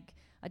us, like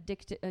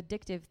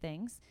addictive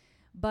things,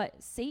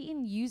 But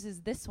Satan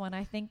uses this one,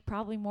 I think,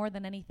 probably more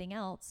than anything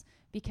else,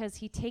 because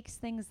he takes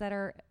things that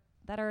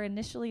are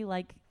initially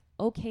like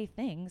okay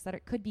things, that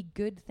it could be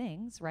good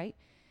things, right?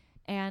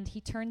 And he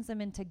turns them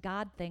into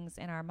God things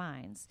in our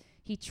minds.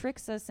 He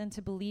tricks us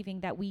into believing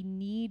that we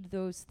need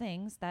those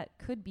things that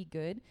could be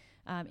good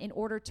in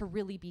order to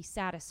really be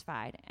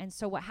satisfied. And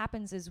so what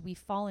happens is we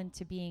fall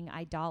into being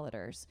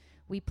idolaters.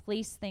 We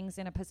place things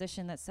in a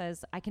position that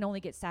says, I can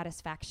only get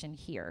satisfaction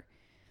here.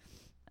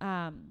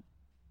 Lost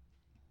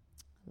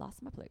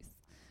my place.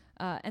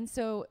 And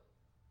so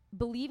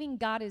believing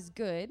God is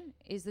good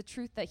is the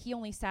truth that he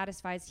only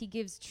satisfies. He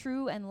gives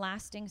true and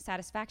lasting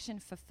satisfaction,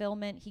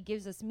 fulfillment. He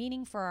gives us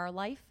meaning for our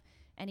life,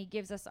 and he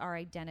gives us our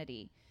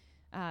identity.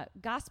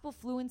 Gospel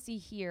fluency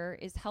here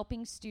is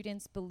helping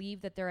students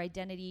believe that their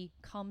identity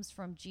comes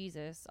from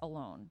Jesus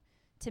alone.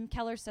 Tim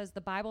Keller says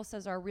the Bible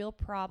says our real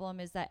problem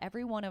is that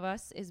every one of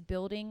us is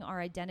building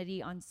our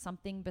identity on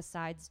something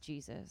besides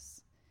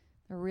Jesus.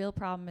 The real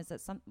problem is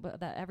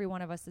that every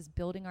one of us is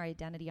building our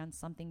identity on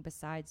something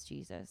besides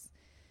Jesus.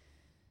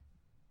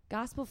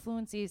 Gospel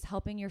fluency is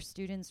helping your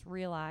students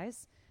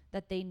realize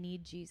that they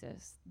need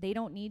Jesus. They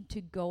don't need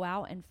to go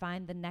out and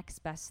find the next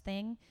best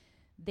thing.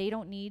 They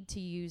don't need to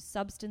use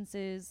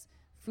substances,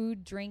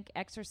 food, drink,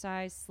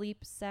 exercise,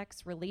 sleep,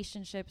 sex,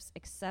 relationships,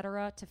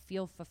 etc. to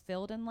feel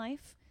fulfilled in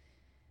life,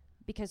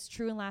 because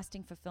true and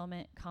lasting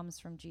fulfillment comes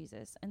from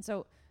Jesus. And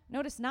so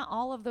notice not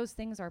all of those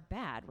things are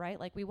bad, right?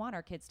 Like we want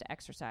our kids to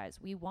exercise.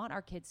 We want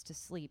our kids to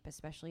sleep,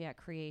 especially at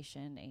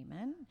creation.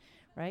 Amen.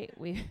 Right?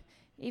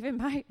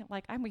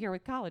 I'm here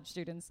with college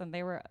students, and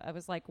it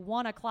was like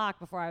 1:00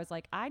 before I was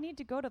like, I need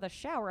to go to the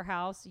shower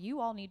house.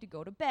 You all need to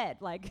go to bed.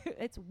 Like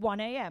it's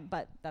 1 a.m.,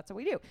 but that's what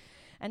we do.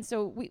 And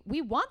so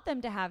we want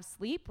them to have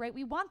sleep, right?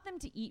 We want them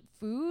to eat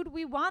food.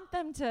 We want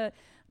them to,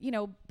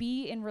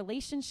 be in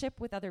relationship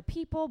with other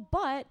people,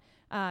 but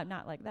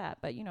not like that,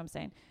 but you know what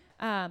I'm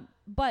saying?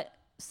 But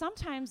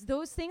sometimes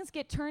those things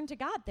get turned to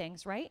God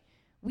things, right?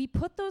 We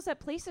put those at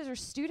places, or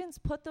students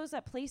put those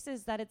at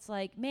places that it's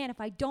like, man, if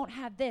I don't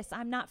have this,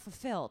 I'm not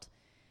fulfilled.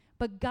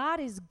 But God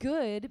is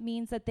good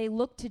means that they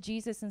look to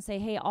Jesus and say,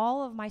 hey,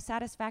 all of my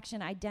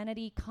satisfaction,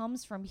 identity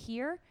comes from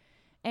here,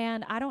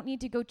 and I don't need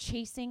to go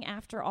chasing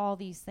after all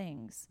these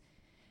things.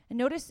 And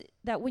notice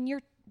that when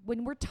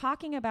we're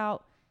talking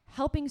about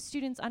helping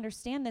students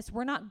understand this,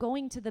 we're not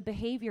going to the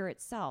behavior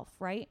itself,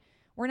 right?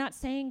 We're not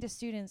saying to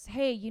students,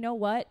 hey, you know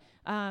what?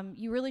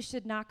 You really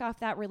should knock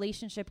off that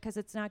relationship because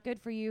it's not good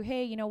for you.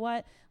 Hey, you know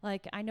what?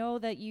 Like, I know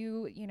that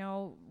you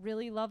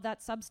really love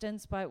that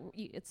substance, but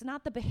it's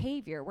not the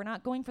behavior. We're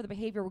not going for the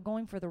behavior. We're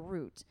going for the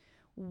root.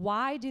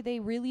 Why do they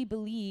really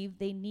believe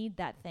they need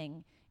that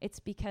thing? It's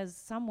because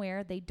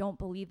somewhere they don't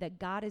believe that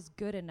God is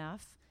good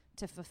enough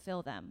to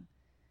fulfill them.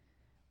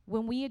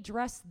 When we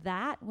address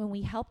that, when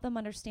we help them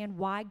understand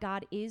why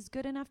God is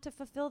good enough to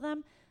fulfill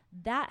them,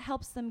 that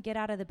helps them get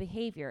out of the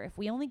behavior. If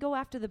we only go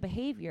after the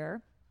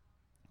behavior,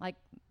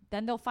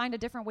 then they'll find a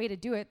different way to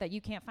do it that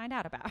you can't find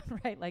out about,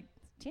 right? Like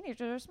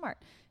teenagers are smart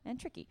and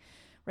tricky,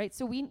 right?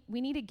 So we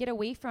need to get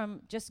away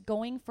from just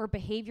going for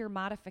behavior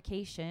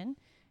modification,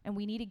 and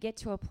we need to get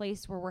to a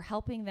place where we're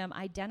helping them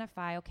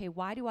identify, okay,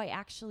 why do I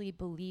actually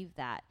believe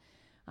that?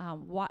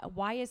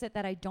 Why is it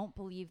that I don't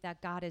believe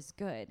that God is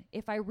good?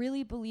 If I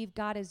really believe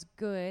God is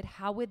good,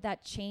 how would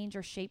that change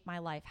or shape my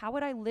life? How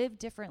would I live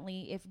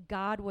differently if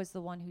God was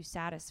the one who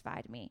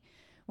satisfied me?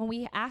 When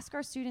we ask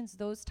our students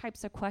those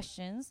types of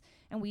questions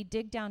and we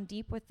dig down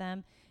deep with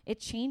them, it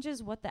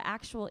changes what the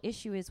actual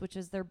issue is, which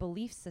is their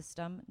belief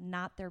system,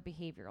 not their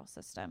behavioral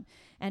system.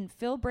 And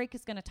Phil Brake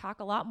is going to talk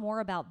a lot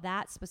more about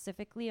that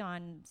specifically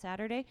on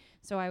Saturday,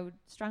 so I would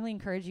strongly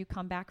encourage you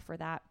come back for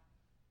that.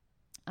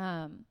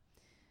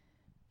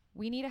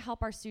 We need to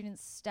help our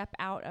students step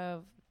out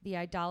of the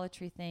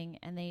idolatry thing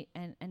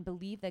and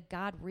believe that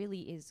God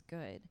really is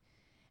good.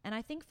 And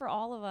I think for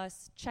all of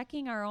us,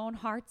 checking our own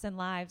hearts and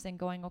lives and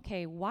going,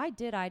 okay, why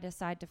did I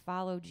decide to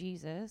follow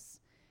Jesus?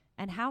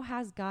 And how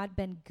has God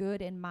been good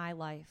in my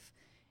life?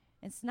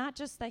 It's not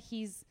just that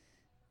he's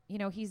I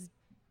don't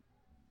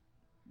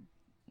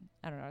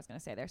know what I was going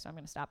to say there, so I'm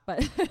going to stop.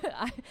 But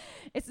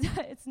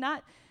it's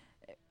not,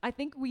 I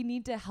think we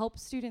need to help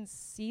students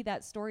see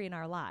that story in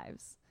our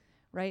lives.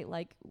 Right?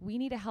 Like we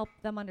need to help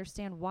them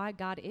understand why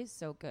God is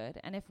so good.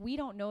 And if we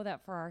don't know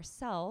that for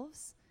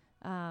ourselves,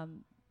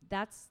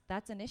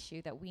 that's an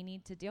issue that we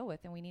need to deal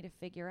with and we need to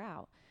figure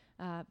out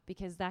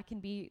because that can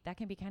be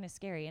kind of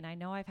scary. And I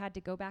know I've had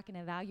to go back and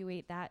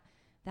evaluate that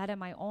in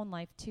my own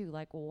life too.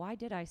 Like, well, why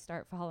did I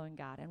start following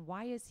God? And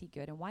why is he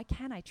good? And why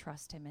can I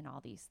trust him in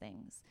all these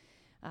things?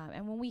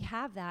 And when we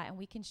have that and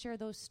we can share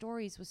those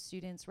stories with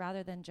students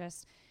rather than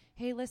just,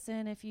 hey,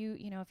 listen, if you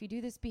do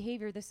this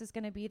behavior, this is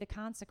going to be the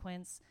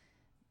consequence.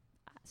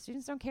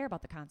 Students don't care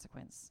about the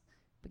consequence,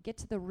 but get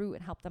to the root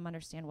and help them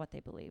understand what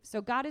they believe.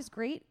 So God is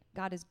great.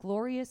 God is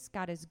glorious.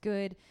 God is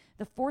good.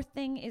 The fourth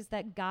thing is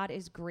that God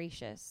is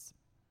gracious.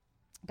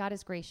 God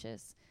is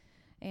gracious.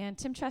 And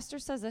Tim Chester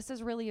says this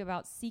is really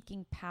about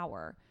seeking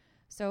power.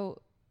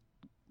 So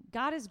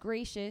God is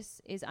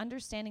gracious is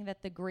understanding that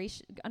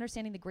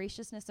understanding the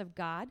graciousness of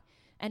God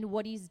and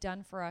what he's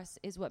done for us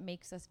is what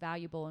makes us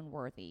valuable and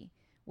worthy,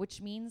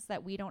 which means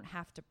that we don't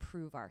have to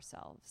prove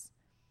ourselves.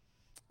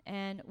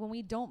 And when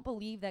we don't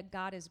believe that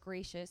God is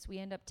gracious, we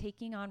end up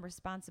taking on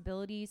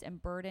responsibilities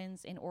and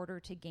burdens in order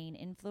to gain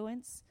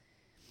influence.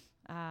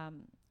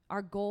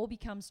 Our goal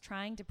becomes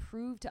trying to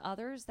prove to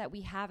others that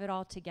we have it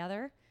all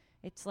together.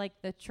 It's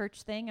like the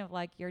church thing of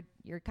like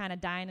you're kind of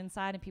dying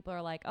inside and people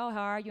are like, oh,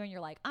 how are you? And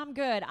you're like, I'm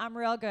good. I'm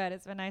real good.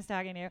 It's been nice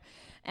talking to you.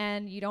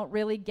 And you don't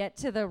really get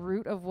to the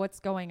root of what's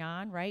going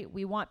on, right?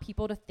 We want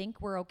people to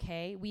think we're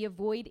okay. We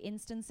avoid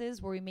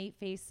instances where we may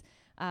face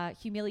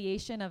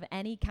humiliation of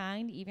any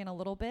kind, even a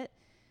little bit.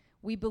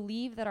 We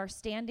believe that our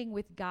standing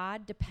with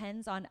God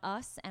depends on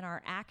us and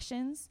our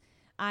actions,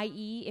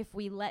 i.e., if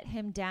we let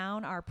him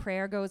down, our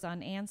prayer goes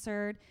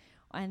unanswered.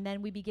 And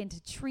then we begin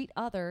to treat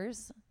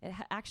others. It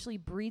actually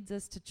breeds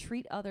us to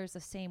treat others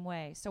the same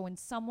way. So when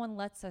someone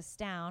lets us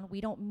down, we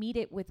don't meet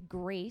it with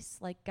grace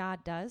like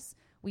God does.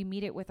 We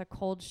meet it with a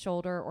cold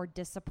shoulder or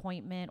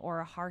disappointment or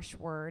a harsh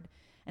word.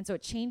 And so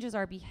it changes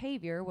our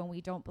behavior when we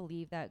don't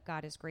believe that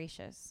God is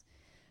gracious.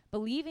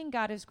 Believing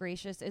God is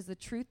gracious is the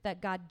truth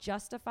that God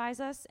justifies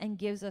us and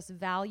gives us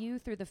value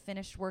through the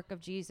finished work of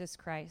Jesus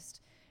Christ.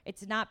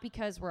 It's not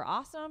because we're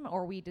awesome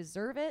or we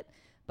deserve it,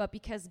 but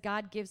because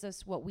God gives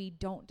us what we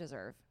don't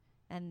deserve.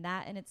 And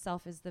that in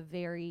itself is the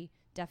very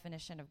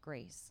definition of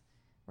grace,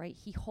 right?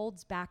 He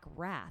holds back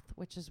wrath,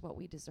 which is what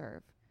we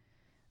deserve.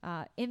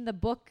 In the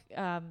book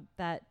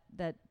that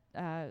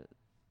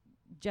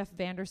Jeff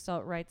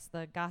Vanderstelt writes,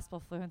 the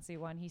Gospel-Fluency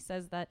one, he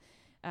says that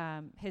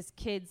his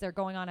kids are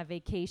going on a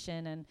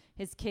vacation and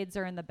his kids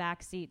are in the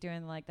back seat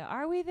doing like the,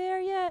 are we there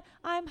yet?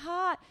 I'm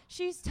hot.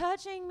 She's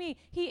touching me.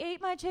 He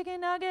ate my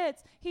chicken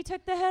nuggets. He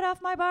took the head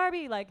off my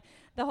Barbie. Like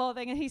the whole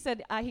thing. And he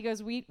said, he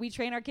goes, we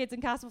train our kids in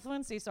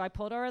Gospel-Fluency. So I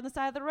pulled over on the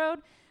side of the road.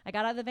 I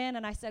got out of the van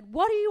and I said,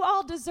 what do you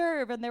all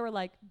deserve? And they were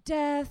like,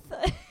 death.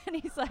 And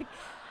he's like,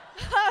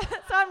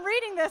 so I'm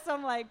reading this.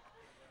 I'm like,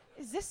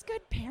 is this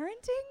good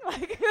parenting?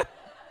 Like,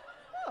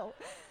 no.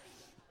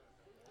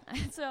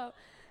 And so,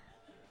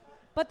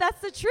 but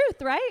that's the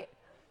truth, right?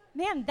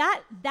 Man,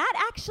 that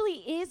actually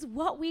is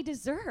what we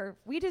deserve.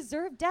 We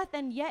deserve death,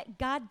 and yet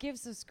God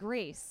gives us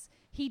grace.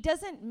 He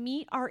doesn't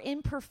meet our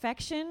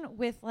imperfection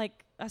with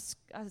like a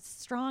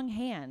strong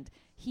hand.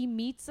 He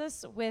meets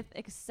us with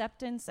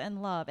acceptance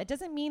and love. It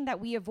doesn't mean that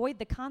we avoid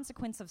the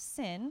consequence of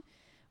sin,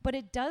 but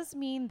it does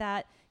mean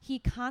that he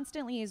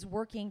constantly is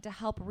working to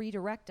help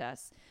redirect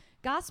us.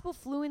 Gospel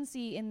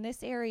fluency in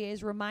this area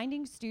is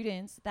reminding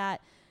students that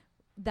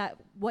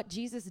what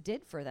Jesus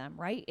did for them,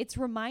 right? It's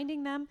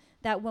reminding them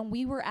that when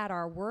we were at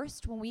our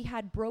worst, when we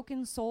had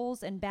broken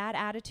souls and bad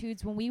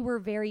attitudes, when we were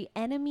very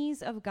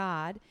enemies of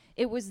God,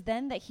 it was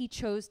then that he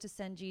chose to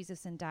send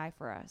Jesus and die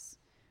for us,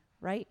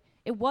 right?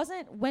 It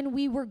wasn't when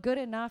we were good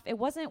enough. It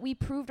wasn't we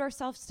proved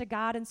ourselves to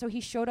God and so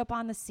he showed up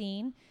on the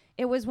scene.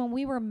 It was when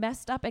we were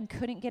messed up and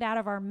couldn't get out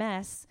of our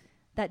mess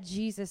that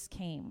Jesus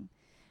came.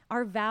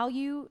 Our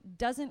value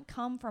doesn't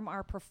come from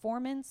our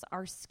performance,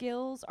 our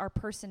skills, our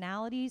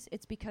personalities.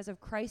 It's because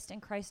of Christ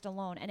and Christ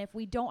alone. And if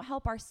we don't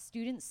help our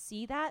students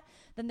see that,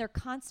 then they're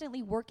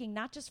constantly working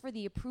not just for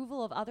the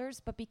approval of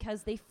others, but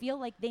because they feel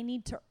like they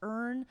need to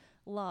earn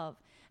love.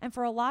 And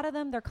for a lot of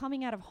them, they're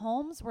coming out of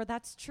homes where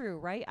that's true,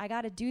 right? I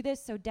got to do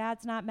this so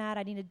dad's not mad.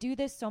 I need to do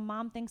this so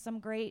mom thinks I'm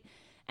great.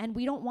 And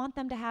we don't want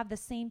them to have the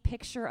same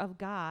picture of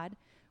God.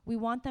 We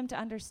want them to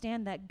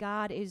understand that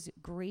God is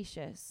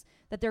gracious,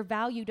 that their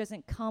value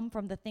doesn't come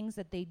from the things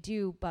that they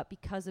do, but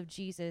because of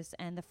Jesus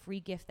and the free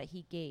gift that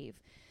he gave.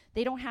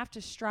 They don't have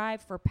to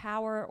strive for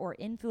power or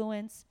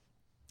influence.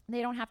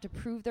 They don't have to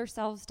prove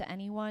themselves to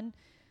anyone.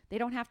 They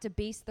don't have to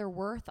base their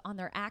worth on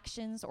their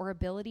actions or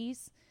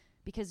abilities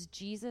because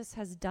Jesus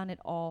has done it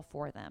all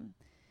for them.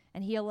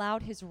 And he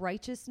allowed his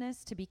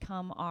righteousness to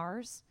become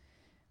ours.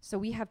 So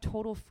we have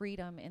total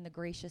freedom in the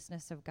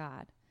graciousness of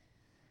God.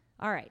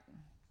 All right.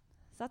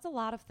 So that's a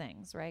lot of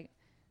things, right?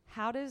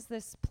 How does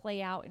this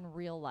play out in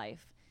real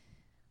life?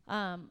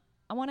 I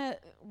want to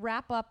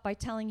wrap up by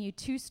telling you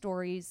two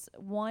stories.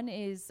 One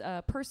is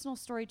a personal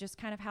story, just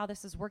kind of how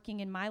this is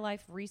working in my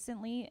life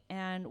recently,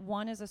 and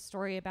one is a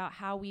story about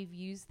how we've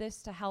used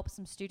this to help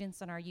some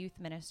students in our youth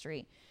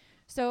ministry.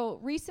 So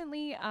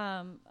recently,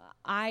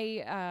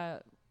 I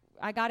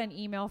got an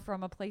email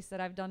from a place that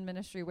I've done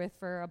ministry with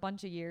for a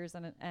bunch of years,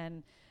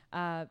 and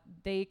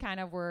they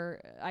kind of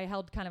I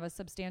held kind of a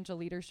substantial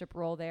leadership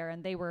role there,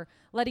 and they were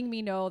letting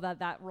me know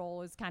that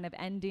role is kind of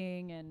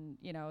ending, and,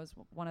 you know, it was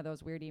one of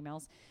those weird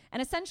emails.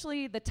 And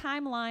essentially the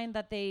timeline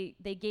that they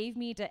gave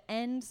me to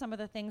end some of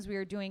the things we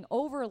were doing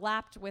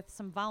overlapped with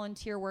some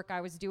volunteer work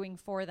I was doing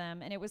for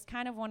them. And it was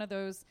kind of one of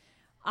those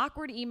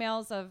awkward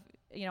emails of,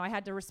 you know, I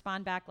had to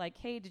respond back like,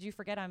 hey, did you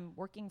forget I'm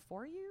working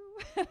for you?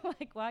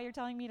 Like, wow, you're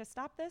telling me to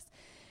stop this?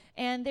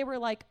 And they were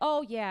like,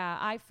 oh yeah,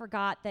 I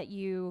forgot that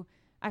you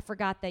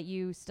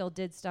still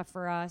did stuff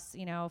for us,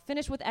 you know,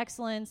 finish with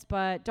excellence,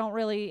 but don't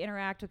really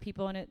interact with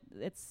people. And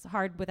it's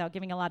hard without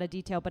giving a lot of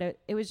detail, but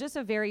it was just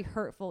a very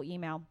hurtful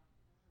email.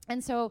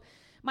 And so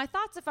my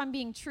thoughts, if I'm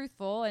being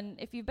truthful, and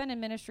if you've been in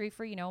ministry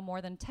for,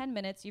 more than 10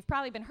 minutes, you've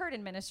probably been hurt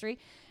in ministry.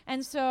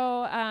 And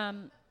so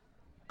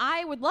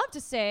I would love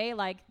to say,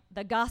 like,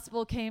 the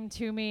gospel came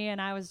to me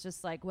and I was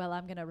just like, well,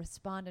 I'm going to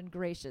respond in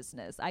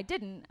graciousness. I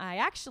didn't. I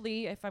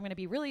actually, if I'm going to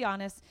be really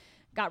honest,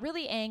 got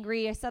really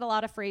angry. I said a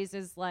lot of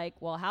phrases like,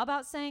 well, how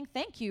about saying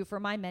thank you for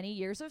my many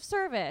years of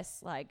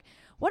service? Like,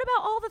 what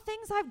about all the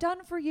things I've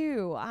done for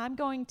you? I'm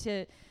going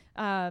to,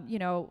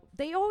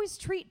 they always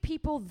treat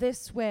people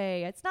this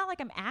way. It's not like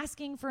I'm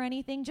asking for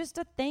anything, just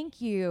a thank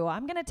you.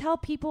 I'm going to tell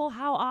people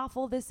how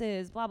awful this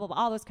is, blah, blah, blah,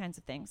 all those kinds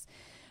of things.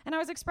 And I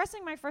was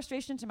expressing my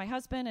frustration to my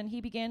husband, and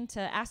he began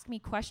to ask me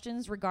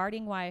questions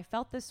regarding why I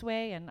felt this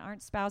way, and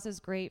aren't spouses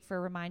great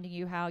for reminding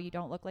you how you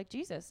don't look like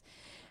Jesus?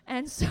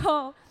 And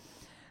so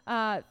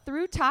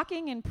through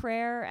talking and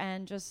prayer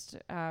and just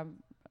the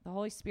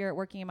Holy Spirit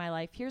working in my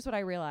life, here's what I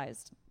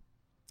realized.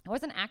 I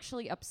wasn't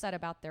actually upset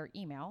about their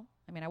email.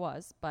 I mean, I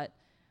was, but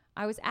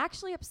I was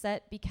actually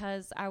upset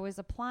because I was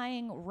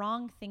applying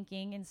wrong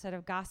thinking instead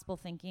of gospel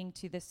thinking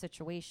to this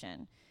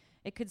situation.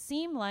 It could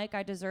seem like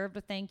I deserved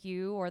a thank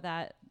you or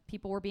that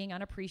people were being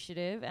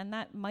unappreciative, and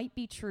that might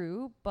be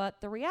true,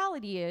 but the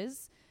reality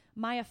is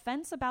my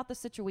offense about the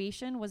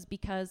situation was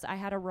because I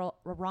had a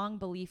wrong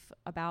belief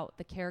about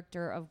the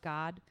character of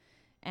God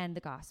and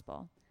the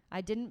gospel.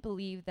 I didn't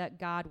believe that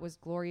God was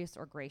glorious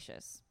or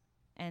gracious.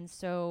 And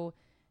so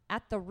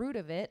at the root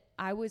of it,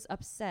 I was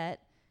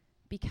upset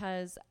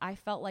because I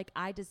felt like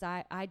I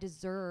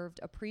deserved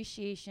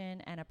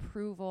appreciation and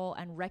approval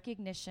and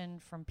recognition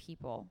from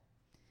people.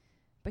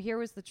 But here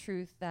was the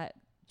truth that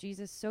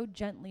Jesus so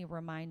gently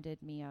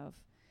reminded me of.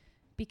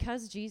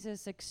 Because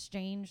Jesus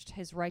exchanged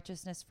his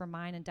righteousness for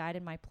mine and died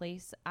in my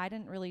place, I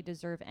didn't really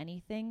deserve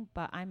anything,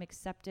 but I'm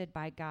accepted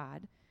by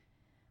God.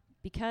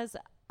 Because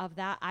of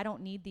that, I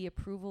don't need the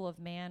approval of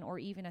man or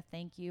even a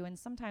thank you. And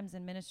sometimes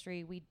in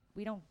ministry, we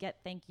don't get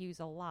thank yous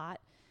a lot.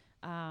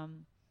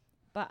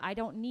 But I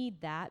don't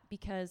need that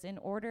and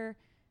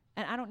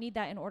I don't need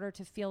that in order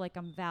to feel like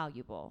I'm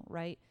valuable,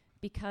 right?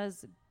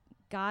 Because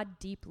God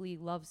deeply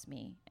loves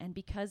me, and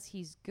because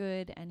he's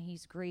good and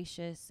he's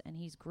gracious and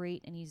he's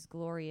great and he's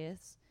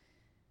glorious,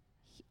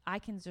 I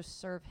can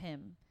just serve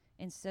him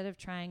instead of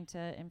trying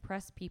to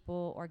impress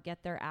people or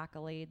get their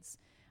accolades.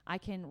 I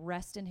can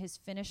rest in his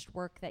finished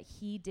work that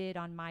he did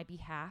on my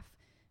behalf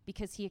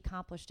because he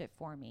accomplished it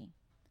for me.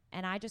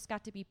 And I just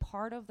got to be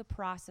part of the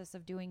process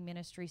of doing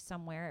ministry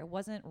somewhere. It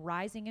wasn't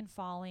rising and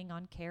falling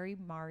on Carrie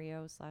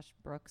Maurino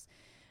 / Brooks.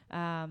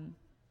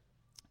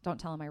 Don't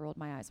tell him I rolled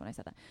my eyes when I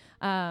said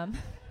that.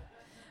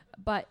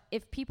 But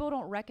if people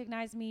don't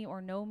recognize me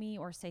or know me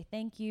or say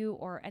thank you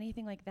or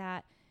anything like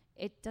that,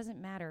 it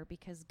doesn't matter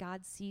because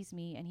God sees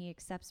me and he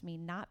accepts me,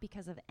 not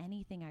because of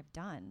anything I've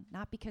done,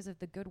 not because of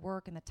the good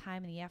work and the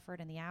time and the effort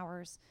and the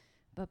hours,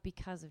 but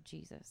because of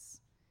Jesus.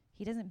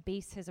 He doesn't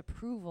base his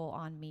approval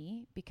on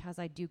me because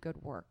I do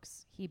good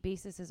works. He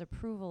bases his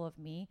approval of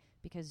me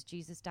because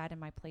Jesus died in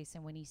my place.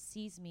 And when he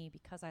sees me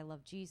because I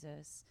love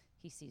Jesus,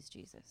 he sees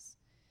Jesus.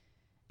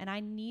 And I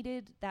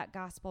needed that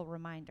gospel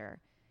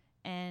reminder.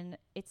 And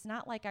it's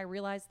not like I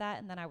realized that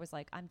and then I was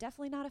like, I'm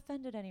definitely not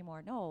offended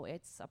anymore. No,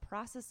 it's a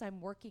process I'm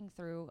working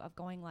through of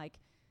going like,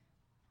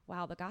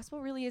 wow, the gospel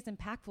really is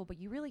impactful, but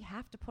you really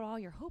have to put all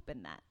your hope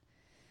in that.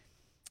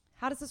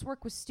 How does this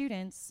work with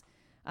students?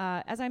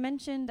 As I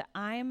mentioned,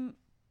 I'm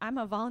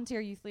a volunteer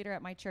youth leader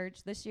at my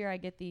church. This year I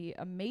get the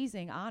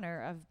amazing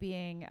honor of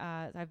being,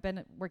 I've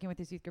been working with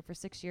this youth group for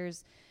 6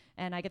 years,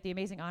 and I get the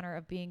amazing honor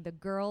of being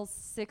the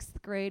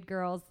sixth grade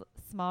girls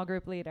small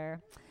group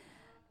leader.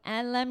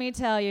 And let me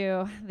tell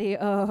you, the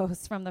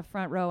O's from the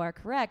front row are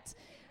correct.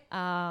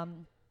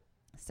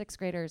 Sixth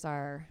graders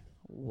are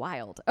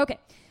wild. Okay,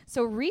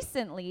 so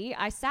recently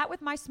I sat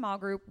with my small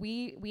group.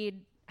 We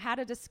had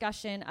a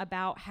discussion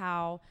about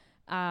how,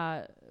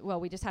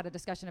 we just had a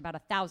discussion about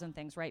 1,000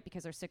 things, right?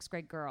 Because they're sixth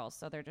grade girls.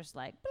 So they're just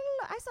like,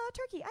 I saw a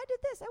turkey. I did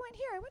this. I went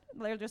here.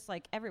 They're just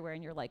like everywhere.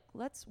 And you're like,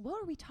 what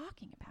are we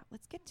talking about?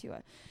 Let's get to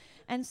it.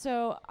 And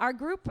so our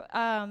group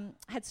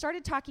had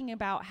started talking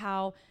about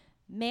how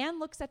man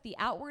looks at the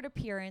outward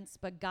appearance,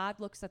 but God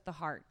looks at the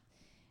heart.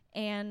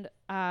 And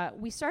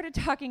we started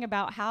talking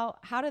about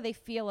how do they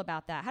feel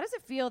about that? How does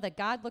it feel that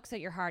God looks at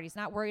your heart? He's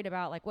not worried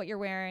about like what you're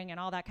wearing and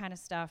all that kind of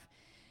stuff.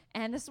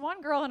 And this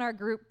one girl in our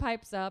group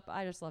pipes up.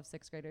 I just love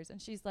sixth graders.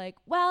 And she's like,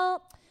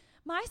 well,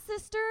 my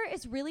sister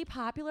is really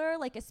popular,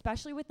 like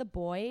especially with the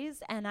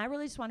boys. And I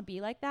really just want to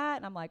be like that.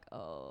 And I'm like,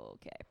 oh,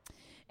 okay.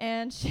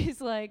 And she's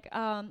like,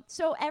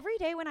 so every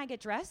day when I get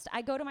dressed,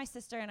 I go to my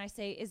sister and I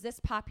say, is this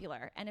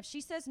popular? And if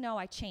she says no,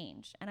 I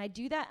change. And I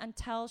do that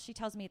until she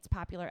tells me it's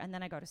popular. And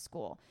then I go to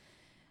school.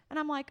 And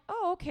I'm like,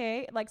 oh,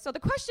 okay. Like, so the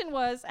question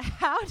was,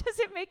 how does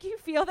it make you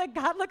feel that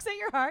God looks at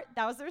your heart?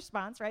 That was the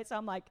response, right? So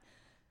I'm like,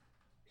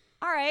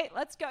 all right,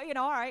 let's go,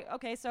 all right,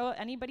 okay, so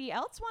anybody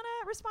else want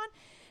to respond?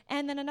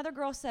 And then another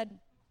girl said,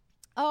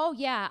 oh,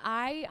 yeah,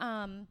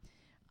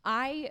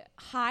 I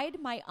hide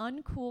my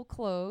uncool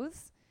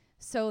clothes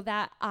so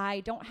that I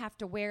don't have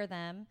to wear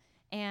them,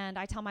 and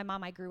I tell my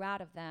mom I grew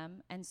out of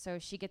them, and so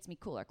she gets me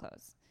cooler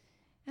clothes.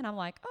 And I'm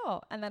like,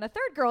 oh. And then a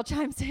third girl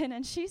chimes in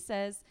and she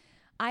says,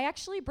 I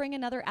actually bring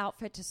another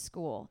outfit to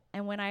school.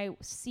 And when I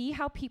see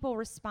how people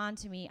respond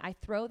to me, I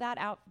throw the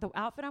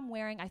outfit I'm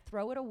wearing, I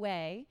throw it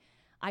away.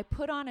 I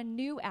put on a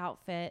new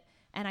outfit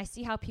and I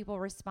see how people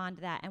respond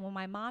to that. And when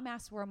my mom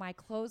asks where my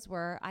clothes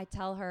were, I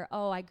tell her,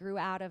 oh, I grew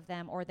out of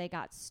them or they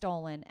got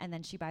stolen. And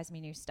then she buys me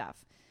new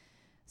stuff.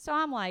 So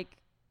I'm like,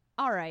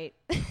 all right,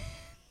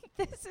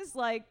 this is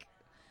like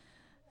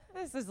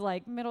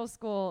middle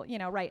school,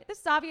 right. This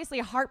is obviously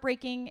a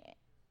heartbreaking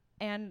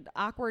and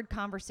awkward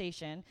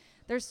conversation.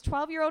 There's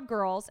 12-year-old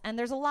girls, and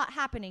there's a lot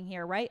happening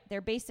here, right? They're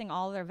basing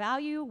all their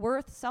value,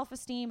 worth,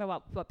 self-esteem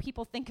about what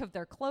people think of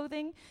their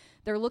clothing.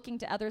 They're looking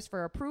to others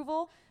for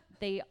approval.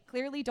 They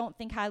clearly don't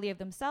think highly of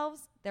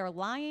themselves. They're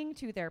lying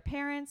to their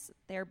parents.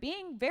 They're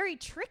being very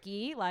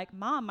tricky, like,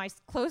 Mom, my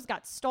clothes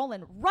got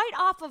stolen right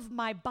off of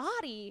my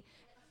body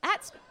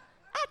at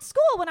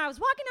school when I was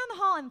walking down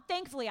the hall, and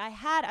thankfully I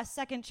had a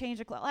second change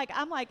of clothes.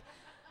 I'm like,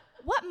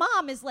 what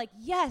mom is like,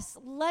 yes,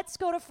 let's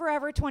go to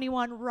Forever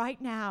 21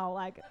 right now?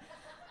 Like,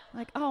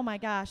 oh my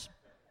gosh.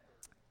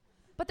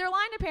 But they're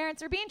lying to parents,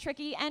 they're being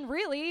tricky, and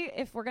really,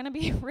 if we're gonna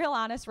be real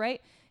honest,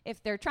 right,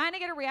 if they're trying to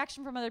get a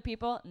reaction from other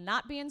people,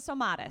 not being so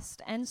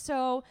modest. And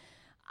so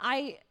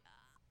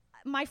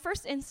my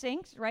first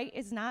instinct, right,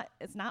 it's not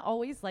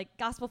always like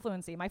gospel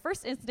fluency. My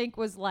first instinct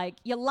was like,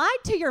 you lied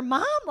to your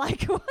mom?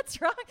 Like,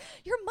 what's wrong?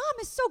 Your mom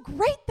is so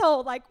great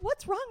though. Like,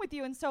 what's wrong with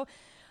you? And so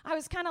I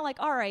was kind of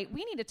like, all right,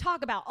 we need to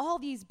talk about all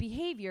these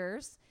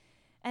behaviors.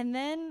 And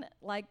then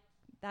like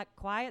that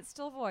quiet,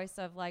 still voice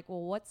of like,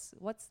 well,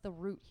 what's the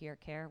root here,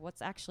 Care?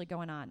 What's actually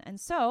going on? And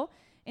so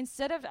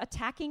instead of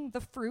attacking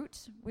the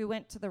fruit, we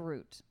went to the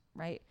root,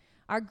 right?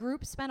 Our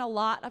group spent a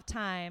lot of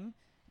time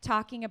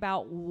talking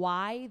about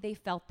why they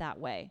felt that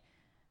way.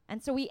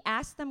 And so we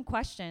asked them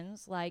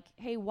questions like,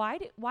 hey, why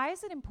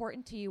is it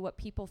important to you what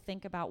people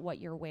think about what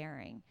you're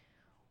wearing?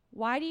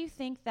 Why do you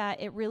think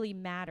that it really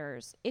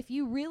matters? If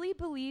you really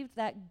believed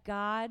that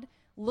God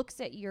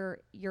looks at your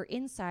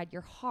inside,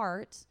 your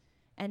heart,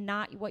 and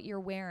not what you're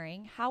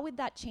wearing, how would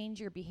that change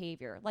your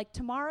behavior? Like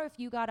tomorrow, if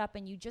you got up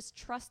and you just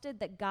trusted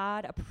that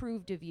God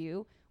approved of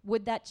you,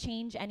 would that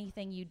change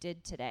anything you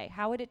did today?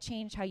 How would it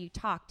change how you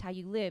talked, how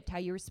you lived, how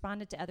you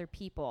responded to other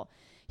people?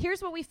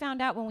 Here's what we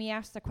found out when we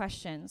asked the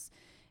questions.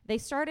 They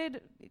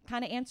started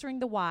kind of answering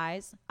the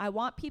whys. I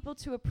want people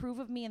to approve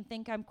of me and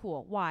think I'm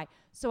cool. Why?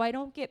 So I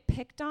don't get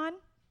picked on,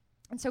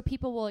 and so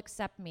people will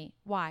accept me.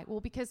 Why? Well,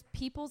 because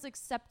people's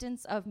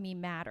acceptance of me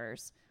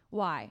matters.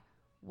 Why?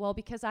 Well,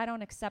 because I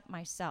don't accept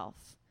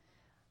myself.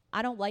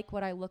 I don't like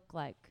what I look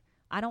like.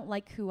 I don't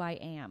like who I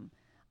am.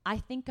 I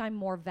think I'm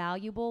more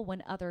valuable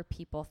when other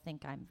people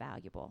think I'm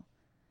valuable.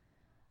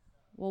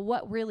 Well,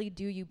 what really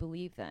do you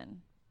believe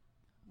then?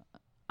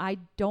 I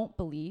don't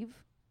believe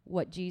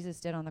what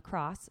Jesus did on the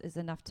cross is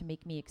enough to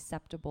make me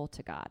acceptable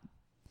to God.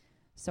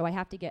 So I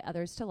have to get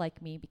others to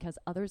like me because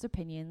others'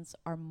 opinions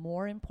are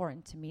more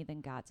important to me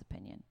than God's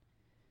opinion.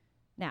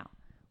 Now,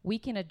 we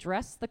can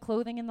address the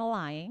clothing and the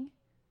lying,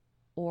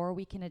 or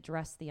we can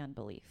address the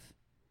unbelief.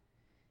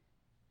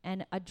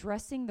 And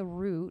addressing the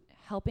root,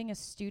 helping a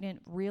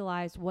student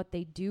realize what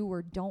they do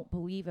or don't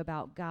believe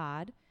about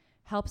God,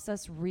 helps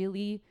us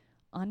really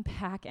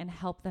unpack and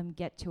help them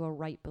get to a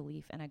right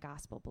belief and a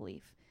gospel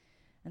belief.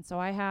 And so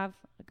I have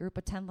a group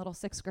of 10 little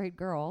 6th grade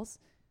girls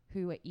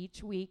who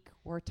each week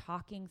we're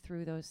talking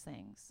through those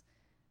things.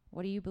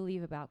 What do you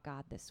believe about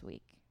God this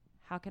week?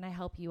 How can I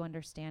help you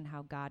understand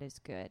how God is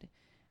good?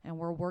 And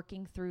we're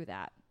working through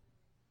that.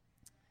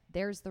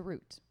 There's the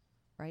root,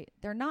 right?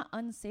 They're not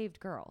unsaved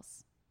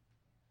girls.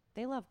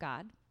 They love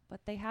God,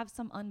 but they have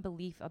some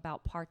unbelief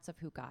about parts of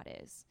who God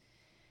is.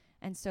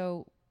 And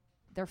so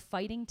they're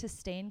fighting to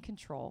stay in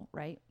control,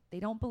 right? They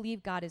don't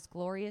believe God is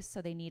glorious,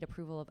 so they need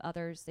approval of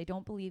others. They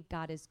don't believe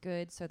God is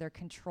good, so they're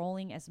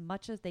controlling as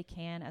much as they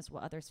can as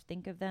what others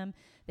think of them.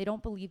 They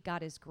don't believe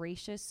God is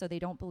gracious, so they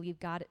don't believe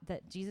God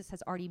that Jesus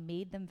has already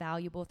made them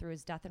valuable through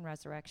his death and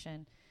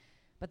resurrection.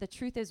 But the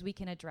truth is we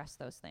can address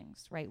those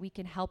things, right? We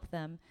can help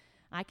them.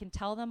 I can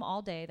tell them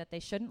all day that they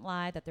shouldn't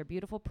lie, that they're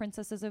beautiful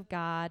princesses of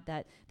God,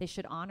 that they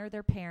should honor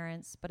their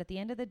parents. But at the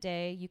end of the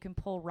day, you can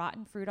pull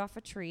rotten fruit off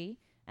a tree,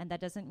 and that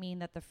doesn't mean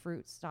that the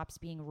fruit stops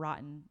being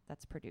rotten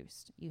that's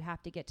produced. You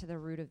have to get to the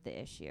root of the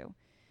issue.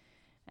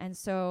 And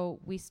so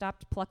we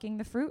stopped plucking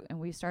the fruit, and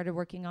we started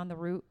working on the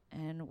root,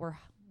 and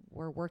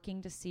we're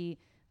working to see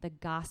the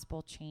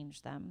gospel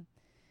change them.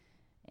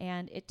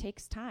 And it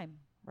takes time,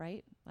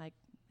 right? Like,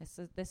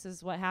 This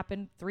is what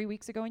happened 3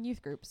 weeks ago in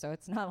youth group. So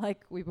it's not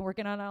like we've been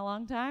working on it a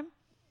long time.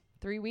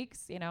 3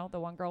 weeks, the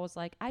one girl was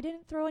like, I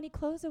didn't throw any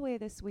clothes away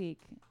this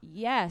week.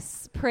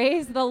 Yes,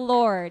 praise the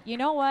Lord. You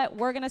know what?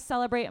 We're going to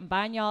celebrate and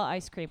buying y'all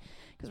ice cream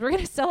because we're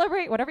going to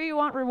celebrate whatever you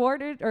want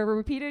rewarded or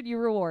repeated, you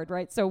reward,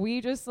 right? So we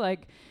just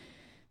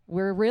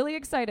we're really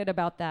excited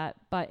about that,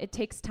 but it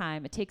takes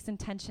time. It takes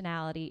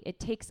intentionality. It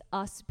takes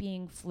us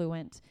being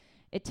fluent.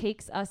 It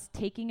takes us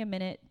taking a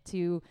minute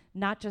to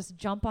not just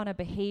jump on a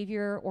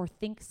behavior or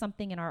think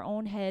something in our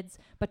own heads,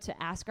 but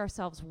to ask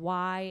ourselves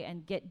why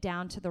and get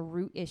down to the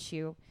root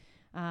issue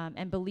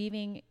and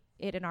believing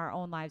it in our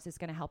own lives is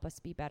going to help us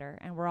be better.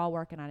 And we're all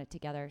working on it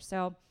together.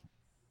 So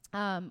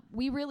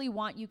we really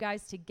want you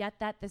guys to get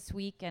that this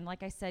week. And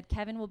like I said,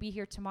 Kevin will be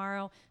here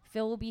tomorrow.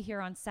 Phil will be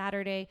here on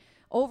Saturday.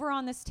 Over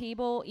on this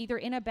table, either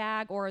in a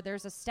bag or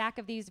there's a stack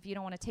of these if you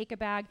don't want to take a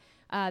bag,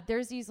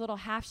 there's these little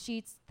half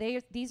sheets.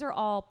 These are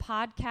all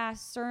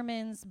podcasts,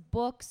 sermons,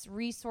 books,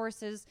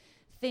 resources,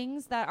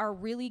 things that are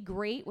really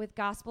great with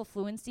gospel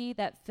fluency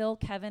that Phil,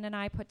 Kevin, and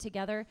I put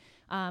together.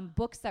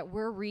 Books that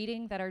we're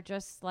reading that are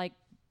just like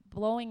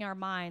blowing our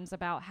minds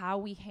about how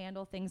we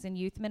handle things in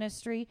youth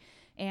ministry.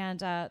 And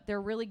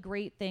they're really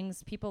great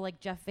things. People like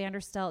Jeff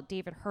Vanderstelt,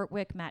 David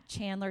Hertwick, Matt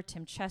Chandler,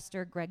 Tim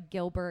Chester, Greg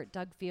Gilbert,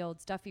 Doug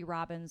Fields, Duffy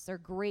Robbins. They're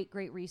great,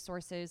 great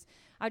resources.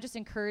 I just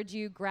encourage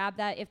you, grab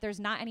that. If there's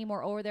not any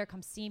more over there,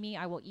 come see me.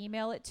 I will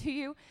email it to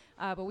you.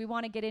 But we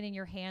want to get it in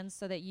your hands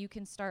so that you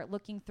can start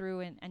looking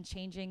through and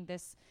changing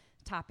this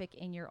topic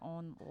in your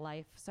own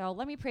life. So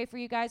let me pray for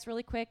you guys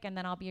really quick, and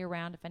then I'll be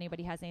around if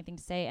anybody has anything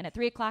to say. And at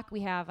 3 o'clock,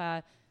 we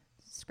have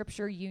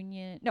Scripture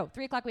Union. No,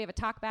 3 o'clock, we have a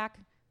talk back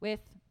with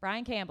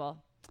Brian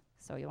Campbell.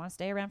 So you want to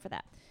stay around for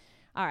that.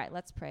 All right,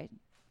 let's pray.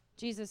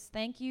 Jesus,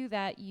 thank you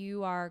that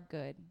you are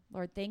good.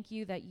 Lord, thank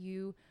you that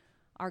you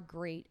are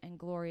great and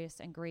glorious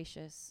and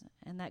gracious,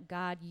 and that,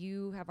 God,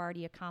 you have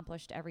already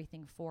accomplished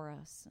everything for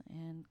us.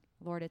 And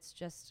Lord, it's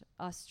just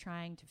us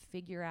trying to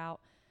figure out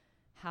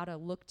how to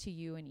look to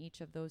you in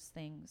each of those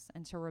things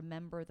and to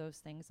remember those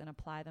things and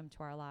apply them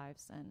to our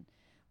lives. And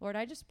Lord,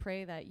 I just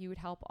pray that you would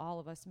help all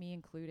of us, me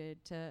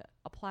included, to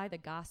apply the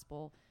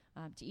gospel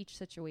to each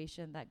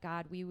situation, that,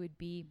 God, we would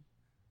be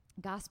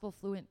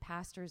gospel-fluent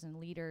pastors and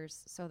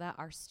leaders so that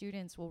our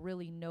students will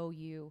really know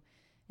you.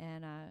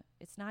 And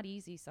it's not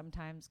easy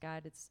sometimes,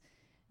 God.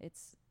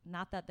 It's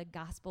not that the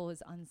gospel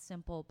is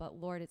unsimple, but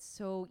Lord, it's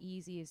so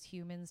easy as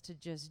humans to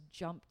just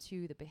jump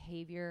to the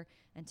behavior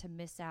and to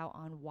miss out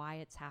on why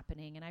it's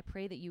happening. And I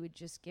pray that you would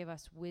just give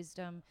us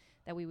wisdom,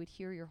 that we would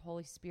hear your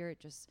Holy Spirit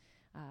just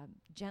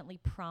gently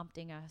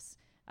prompting us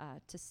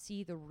to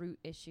see the root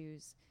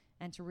issues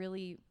and to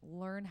really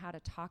learn how to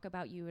talk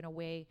about you in a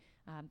way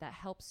that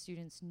helps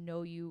students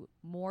know you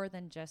more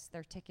than just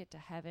their ticket to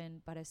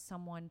heaven, but as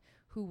someone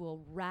who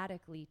will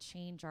radically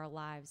change our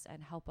lives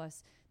and help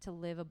us to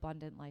live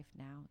abundant life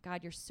now.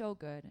 God, you're so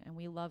good, and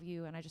we love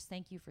you, and I just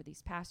thank you for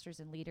these pastors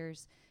and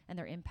leaders and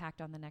their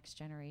impact on the next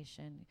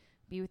generation.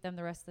 Be with them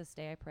the rest of this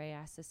day, I pray. I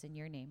ask this in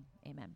your name. Amen.